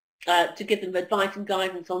them to give them advice and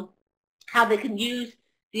guidance on how they can use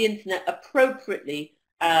the internet appropriately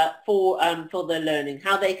for their learning,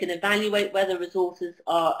 how they can evaluate whether resources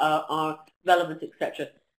are relevant, etc.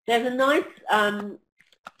 There's a nice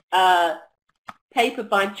paper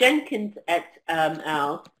by Jenkins et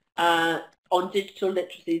al. On digital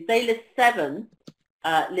literacies. They list 7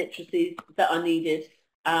 literacies that are needed.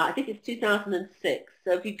 I think it's 2006.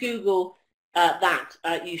 So if you Google that,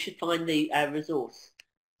 you should find the resource.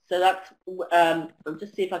 So that's, I'll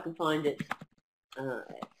just see if I can find it.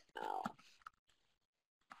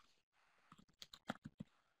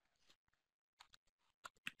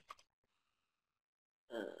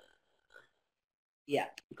 Yeah,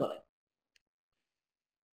 got it.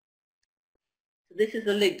 So this is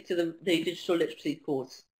a link to the digital literacy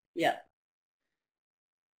course. Yeah.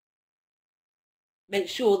 Make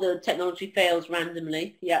sure the technology fails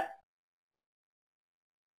randomly. Yeah.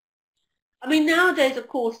 I mean, nowadays, of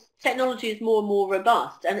course, technology is more and more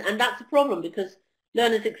robust, and that's a problem because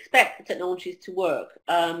learners expect the technologies to work.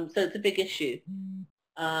 So it's a big issue.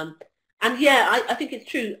 And yeah, I think it's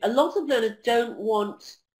true. A lot of learners don't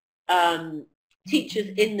want teachers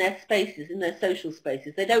in their spaces, in their social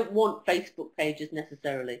spaces. They don't want Facebook pages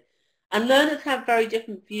necessarily. And learners have very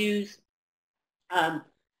different views of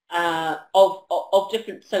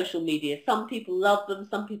different social media. Some people love them,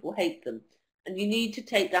 some people hate them. And you need to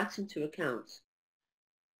take that into account.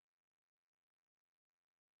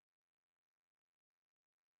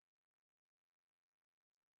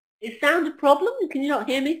 Is sound a problem? Can you not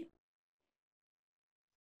hear me?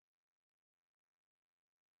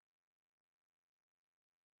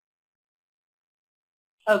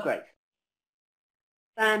 Oh, great.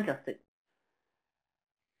 Fantastic.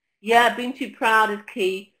 Yeah, being too proud is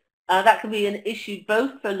key. That can be an issue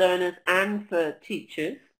both for learners and for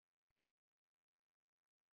teachers.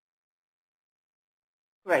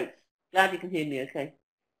 Great. Glad you can hear me okay.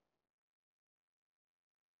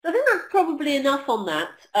 So I think that's probably enough on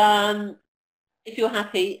that, if you're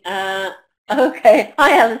happy. Okay.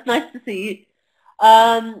 Hi, Alice. Nice to see you.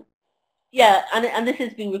 Yeah, and this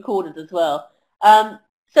is being recorded as well.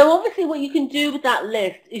 So obviously what you can do with that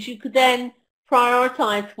list is you could then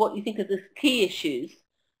prioritize what you think are the key issues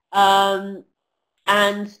and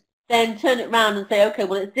then turn it around and say, okay,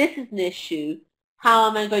 well, if this is an issue, how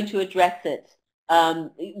am I going to address it?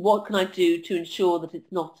 What can I do to ensure that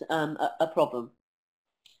it's not a problem?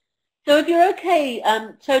 So if you're okay,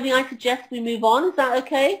 Tony, I suggest we move on. Is that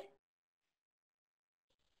okay?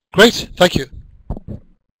 Great, thank you.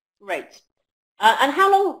 Great. And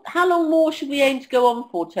how long more should we aim to go on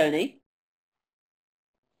for, Tony?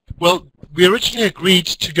 Well, we originally agreed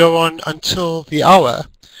to go on until the hour.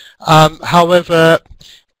 However,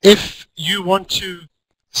 if you want to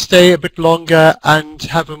stay a bit longer and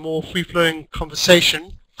have a more free-flowing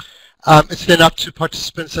conversation, it's then up to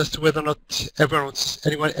participants as to whether or not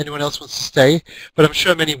anyone else wants to stay, but I'm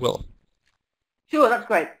sure many will. Sure, that's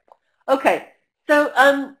great. Okay, so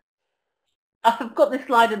I've got this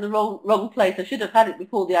slide in the wrong place. I should have had it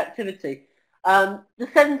before the activity. The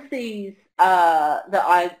 7 C's that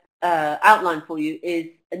I outlined for you is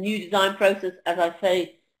a new design process, as I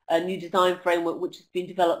say, a new design framework which has been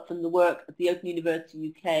developed from the work of the Open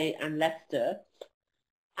University UK and Leicester.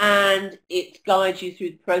 And it guides you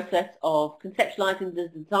through the process of conceptualizing the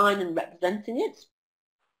design and representing it.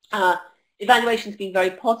 Evaluation has been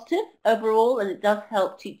very positive overall, and it does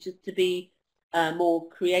help teachers to be more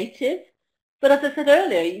creative. But as I said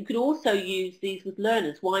earlier, you could also use these with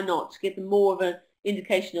learners. Why not? To give them more of an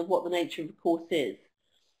indication of what the nature of the course is.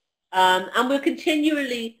 And we're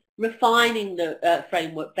continually refining the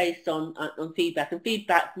framework based on feedback, and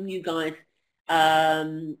feedback from you guys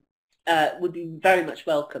would be very much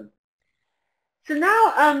welcome. So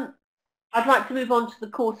now I'd like to move on to the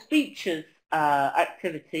course features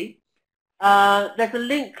activity. There's a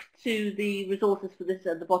link to the resources for this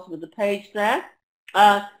at the bottom of the page there.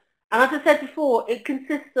 And as I said before, it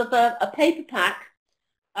consists of a paper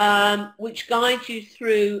pack which guides you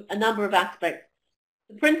through a number of aspects: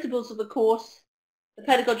 the principles of the course, the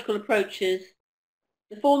pedagogical approaches,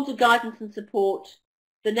 the forms of guidance and support,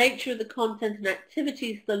 the nature of the content and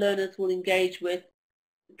activities the learners will engage with,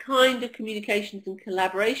 the kind of communications and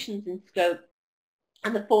collaborations in scope,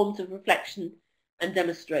 and the forms of reflection and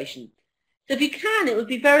demonstration. So if you can, it would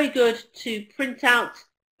be very good to print out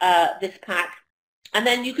this pack, and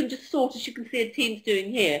then you can just sort, as you can see a team's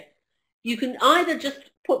doing here. You can either just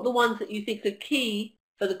put the ones that you think are key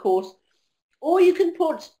for the course, or you can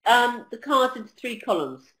put the cards into 3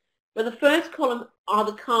 columns, where the first column are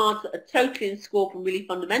the cards that are totally in scope and really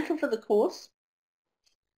fundamental for the course.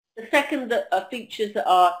 The second that are features that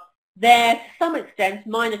are there to some extent,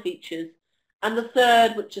 minor features, and the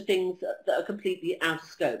third, which are things that are completely out of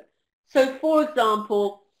scope. So, for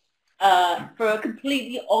example, for a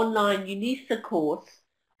completely online UNISA course,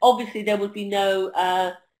 obviously there would be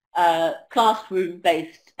no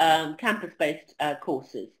classroom-based, campus-based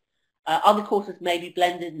courses. Other courses may be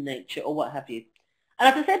blended in nature or what have you. And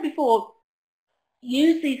as I said before,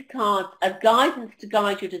 use these cards as guidance to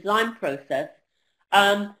guide your design process,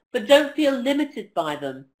 but don't feel limited by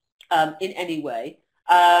them in any way.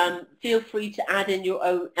 Feel free to add in your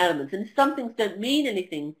own elements. And if some things don't mean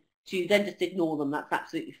anything to you, then just ignore them. That's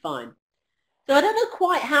absolutely fine. So I don't know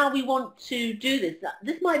quite how we want to do this.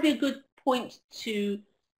 This might be a good point to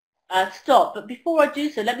stop. But before I do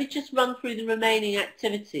so, let me just run through the remaining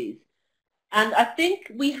activities. And I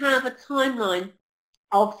think we have a timeline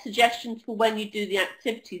of suggestions for when you do the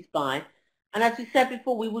activities by. And as we said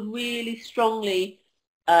before, we would really strongly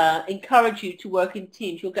encourage you to work in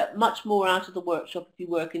teams. You'll get much more out of the workshop if you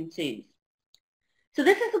work in teams. So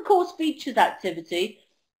this is the course features activity,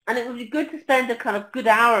 and it would be good to spend a kind of good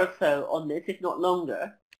hour or so on this, if not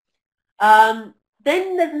longer. Then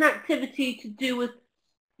there's an activity to do with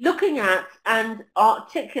looking at and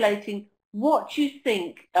articulating what you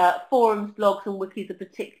think forums, blogs and wikis are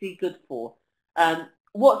particularly good for.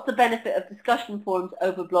 What's the benefit of discussion forums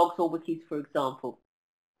over blogs or wikis, for example?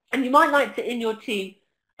 And you might like to, in your team,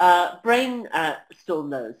 brainstorm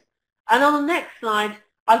those. And on the next slide,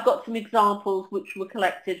 I've got some examples which were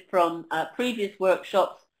collected from previous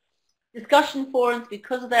workshops. Discussion forums,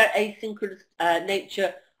 because of their asynchronous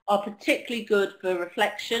nature, are particularly good for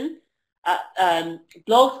reflection.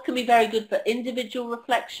 Blogs can be very good for individual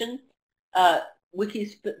reflection.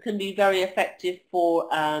 Wikis can be very effective for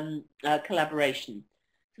collaboration.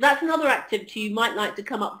 So that's another activity. You might like to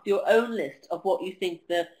come up with your own list of what you think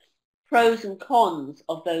the pros and cons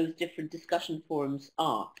of those different discussion forums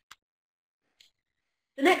are.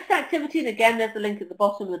 The next activity, and again there's a link at the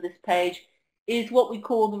bottom of this page, is what we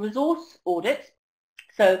call the resource audit.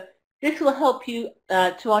 So this will help you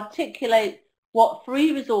to articulate what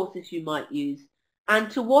free resources you might use and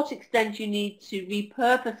to what extent you need to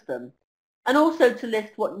repurpose them, and also to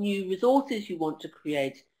list what new resources you want to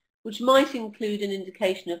create, which might include an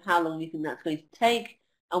indication of how long you think that's going to take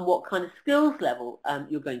and what kind of skills level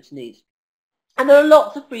you're going to need. And there are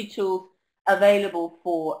lots of free tools available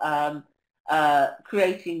for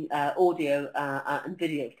creating audio and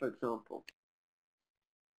video, for example.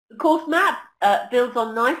 The course map builds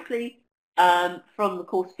on nicely from the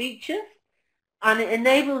course features, and it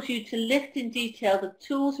enables you to list in detail the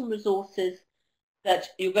tools and resources that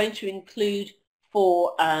you're going to include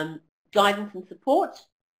for guidance and support,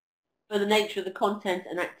 for the nature of the content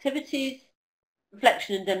and activities,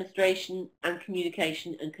 reflection and demonstration, and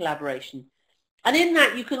communication and collaboration. And in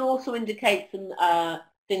that you can also indicate some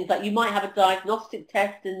things like you might have a diagnostic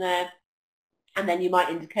test in there, and then you might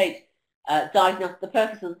indicate the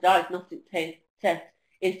purpose of the diagnostic test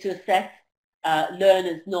is to assess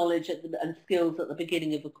learners' knowledge and skills at the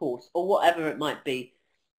beginning of the course, or whatever it might be.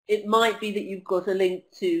 It might be that you've got a link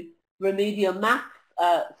to remedial maths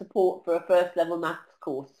support for a first level maths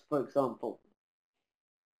course, for example.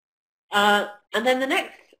 And then the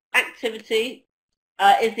next activity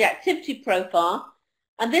is the activity profile,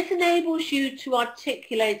 and this enables you to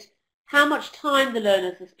articulate how much time the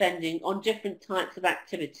learners are spending on different types of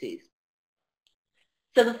activities.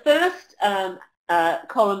 So the first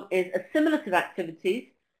column is assimilative activities.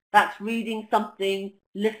 That's reading something,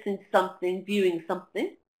 listening to something, viewing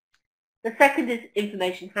something. The second is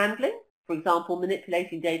information handling. for example,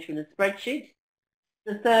 manipulating data in a spreadsheet.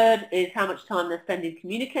 The third is how much time they're spending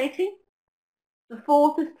communicating. The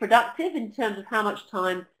fourth is productive in terms of how much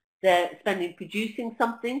time they're spending producing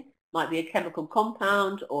something, might be a chemical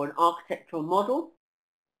compound or an architectural model.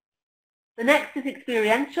 The next is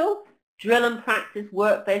experiential, drill and practice,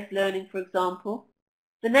 work-based learning, for example.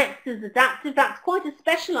 The next is adaptive. That's quite a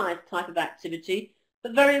specialized type of activity,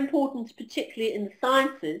 but very important, particularly in the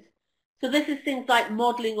sciences. So this is things like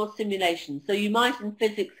modeling or simulation. So you might in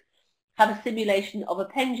physics have a simulation of a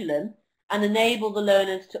pendulum and enable the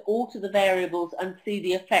learners to alter the variables and see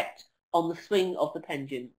the effect on the swing of the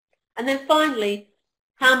pendulum. And then finally,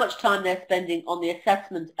 how much time they're spending on the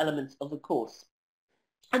assessment elements of the course.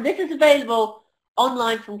 And this is available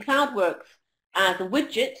online from CloudWorks as a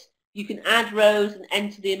widget. You can add rows and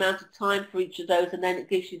enter the amount of time for each of those, and then it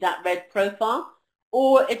gives you that red profile.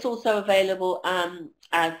 Or it's also available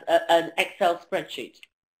as an Excel spreadsheet.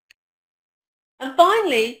 And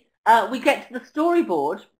finally, we get to the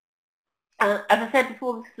storyboard. As I said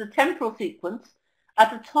before, this is a temporal sequence.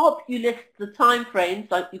 At the top, you list the time frames,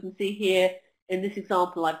 like you can see here in this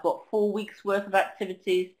example. I've got 4 weeks worth of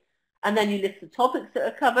activities, and then you list the topics that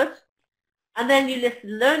are covered, and then you list the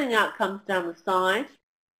learning outcomes down the side,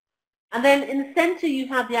 and then in the center you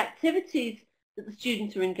have the activities that the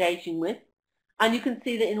students are engaging with, and you can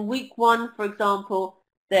see that in week 1, for example,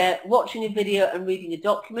 they're watching a video and reading a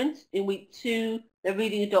document. In week 2, they're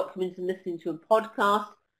reading a document and listening to a podcast,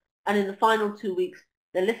 and in the final 2 weeks,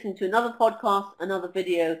 they're listening to another podcast, another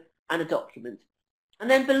video, and a document. And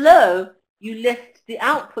then below, you list the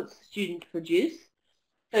outputs the students produce.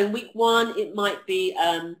 So in week 1, it might be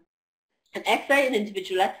an essay, an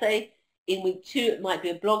individual essay. In week 2, it might be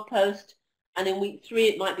a blog post. And in week 3,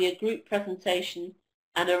 it might be a group presentation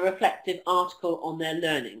and a reflective article on their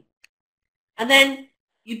learning. And then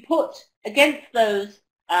you put against those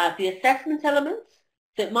the assessment elements.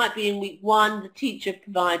 So it might be in week 1, the teacher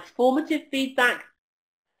provides formative feedback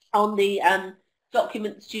on the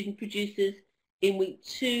document the student produces. In week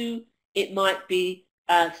 2, it might be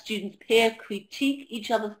students peer critique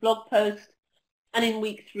each other's blog post. And in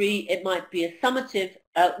week 3, it might be a summative,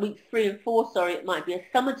 week 3 and 4, sorry, it might be a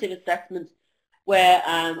summative assessment where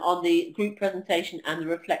on the group presentation and the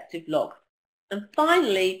reflective log. And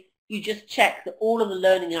finally, you just check that all of the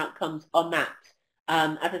learning outcomes are mapped.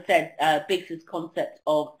 As I said, Biggs's concept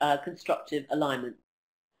of constructive alignment.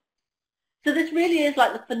 So this really is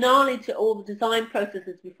like the finale to all the design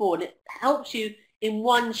processes before, and it helps you in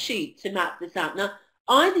one sheet to map this out. Now,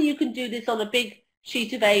 either you can do this on a big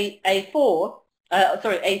sheet of A3,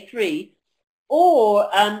 or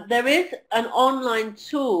there is an online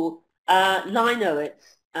tool, Linoit,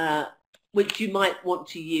 which you might want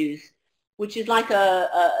to use, which is like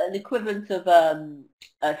an equivalent of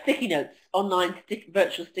sticky notes, online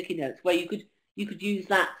virtual sticky notes, where you could use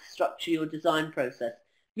that to structure your design process.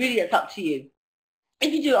 Really, it's up to you.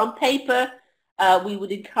 If you do it on paper, we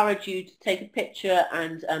would encourage you to take a picture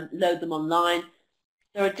and load them online.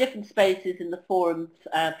 There are different spaces in the forums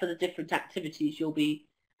for the different activities you'll be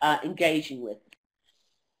engaging with.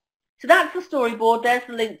 So that's the storyboard. There's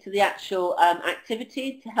the link to the actual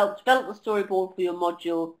activity to help develop the storyboard for your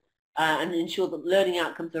module and ensure that learning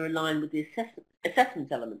outcomes are aligned with the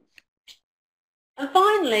assessment elements. And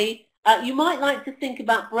finally, you might like to think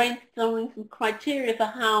about brainstorming some criteria for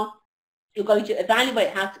how you're going to evaluate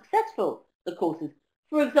how successful the course is.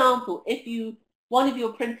 For example, if one of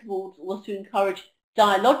your principles was to encourage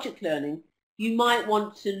dialogic learning, you might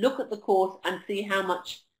want to look at the course and see how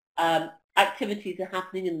much activities are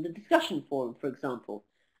happening in the discussion forum, for example,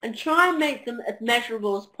 and try and make them as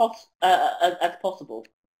measurable as possible.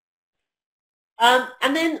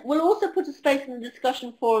 And then we'll also put a space in the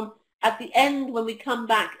discussion forum at the end when we come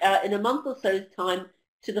back in a month or so's time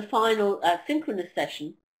to the final synchronous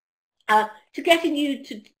session, to getting you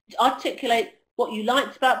to articulate what you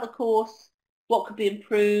liked about the course, what could be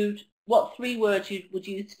improved, what 3 words you would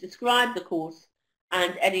use to describe the course,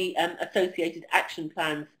 and any associated action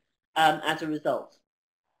plans as a result.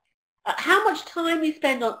 How much time you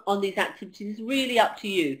spend on these activities is really up to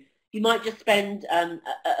you. You might just spend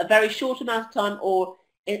a very short amount of time, or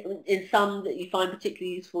in some that you find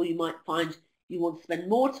particularly useful, you might find you want to spend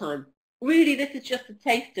more time. Really, this is just a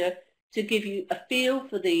taster to give you a feel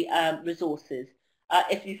for the resources.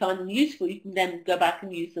 If you find them useful, you can then go back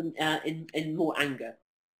and use them in more anger.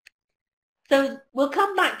 So we'll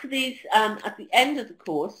come back to these at the end of the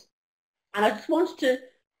course, and I just wanted to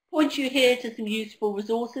point you here to some useful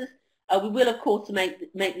resources. We will, of course,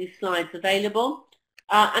 make these slides available.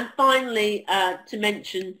 And finally, to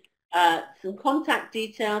mention some contact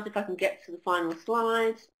details, if I can get to the final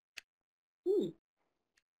slide.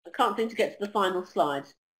 I can't seem to get to the final slide.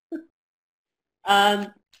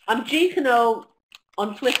 I'm G Canole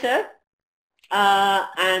on Twitter,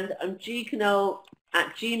 and I'm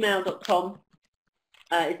gcanole@gmail.com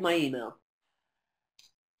is my email.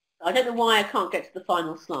 I don't know why I can't get to the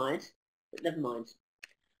final slide, but never mind.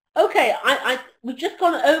 Okay, we've just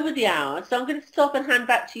gone over the hour, so I'm going to stop and hand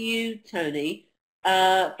back to you, Tony,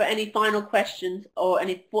 for any final questions or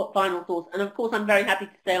any final thoughts. And of course, I'm very happy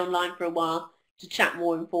to stay online for a while to chat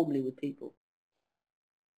more informally with people.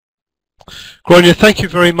 Grainne, thank you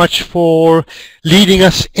very much for leading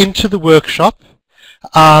us into the workshop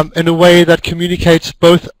in a way that communicates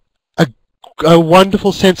both a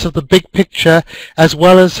wonderful sense of the big picture as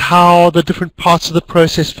well as how the different parts of the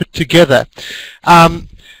process fit together.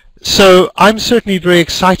 So I'm certainly very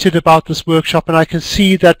excited about this workshop, and I can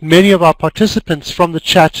see that many of our participants from the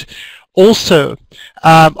chat also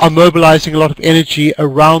are mobilizing a lot of energy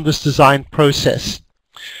around this design process.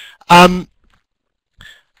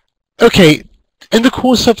 Okay, in the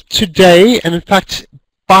course of today, and in fact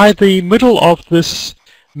by the middle of this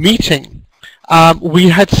meeting, we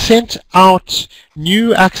had sent out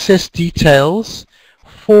new access details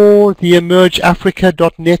for the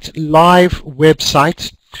emergeafrica.net live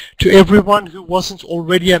website to everyone who wasn't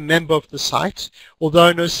already a member of the site, although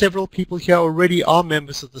I know several people here already are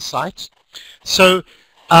members of the site. So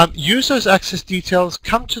use those access details,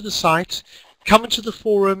 come to the site, come into the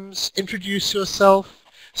forums, introduce yourself,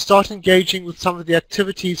 start engaging with some of the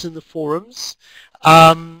activities in the forums.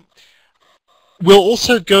 We'll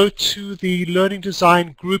also go to the Learning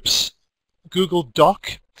Design Groups Google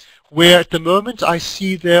Doc, where at the moment I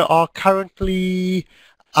see there are currently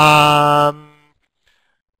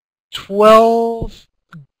 12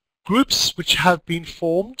 groups which have been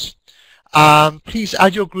formed. Please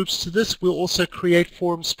add your groups to this. We'll also create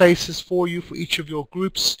forum spaces for you for each of your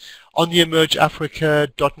groups on the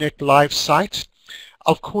emergeafrica.net live site.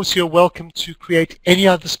 Of course, you're welcome to create any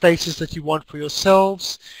other spaces that you want for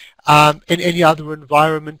yourselves in any other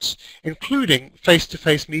environment, including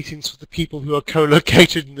face-to-face meetings with the people who are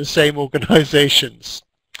co-located in the same organizations.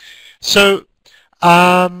 So,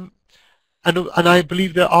 and I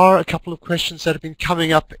believe there are a couple of questions that have been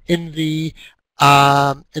coming up in the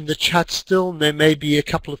chat still, and there may be a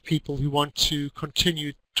couple of people who want to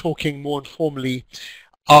continue talking more informally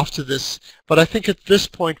after this. But I think at this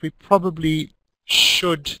point we probably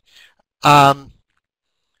should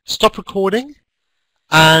stop recording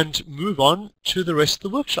and move on to the rest of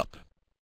the workshop.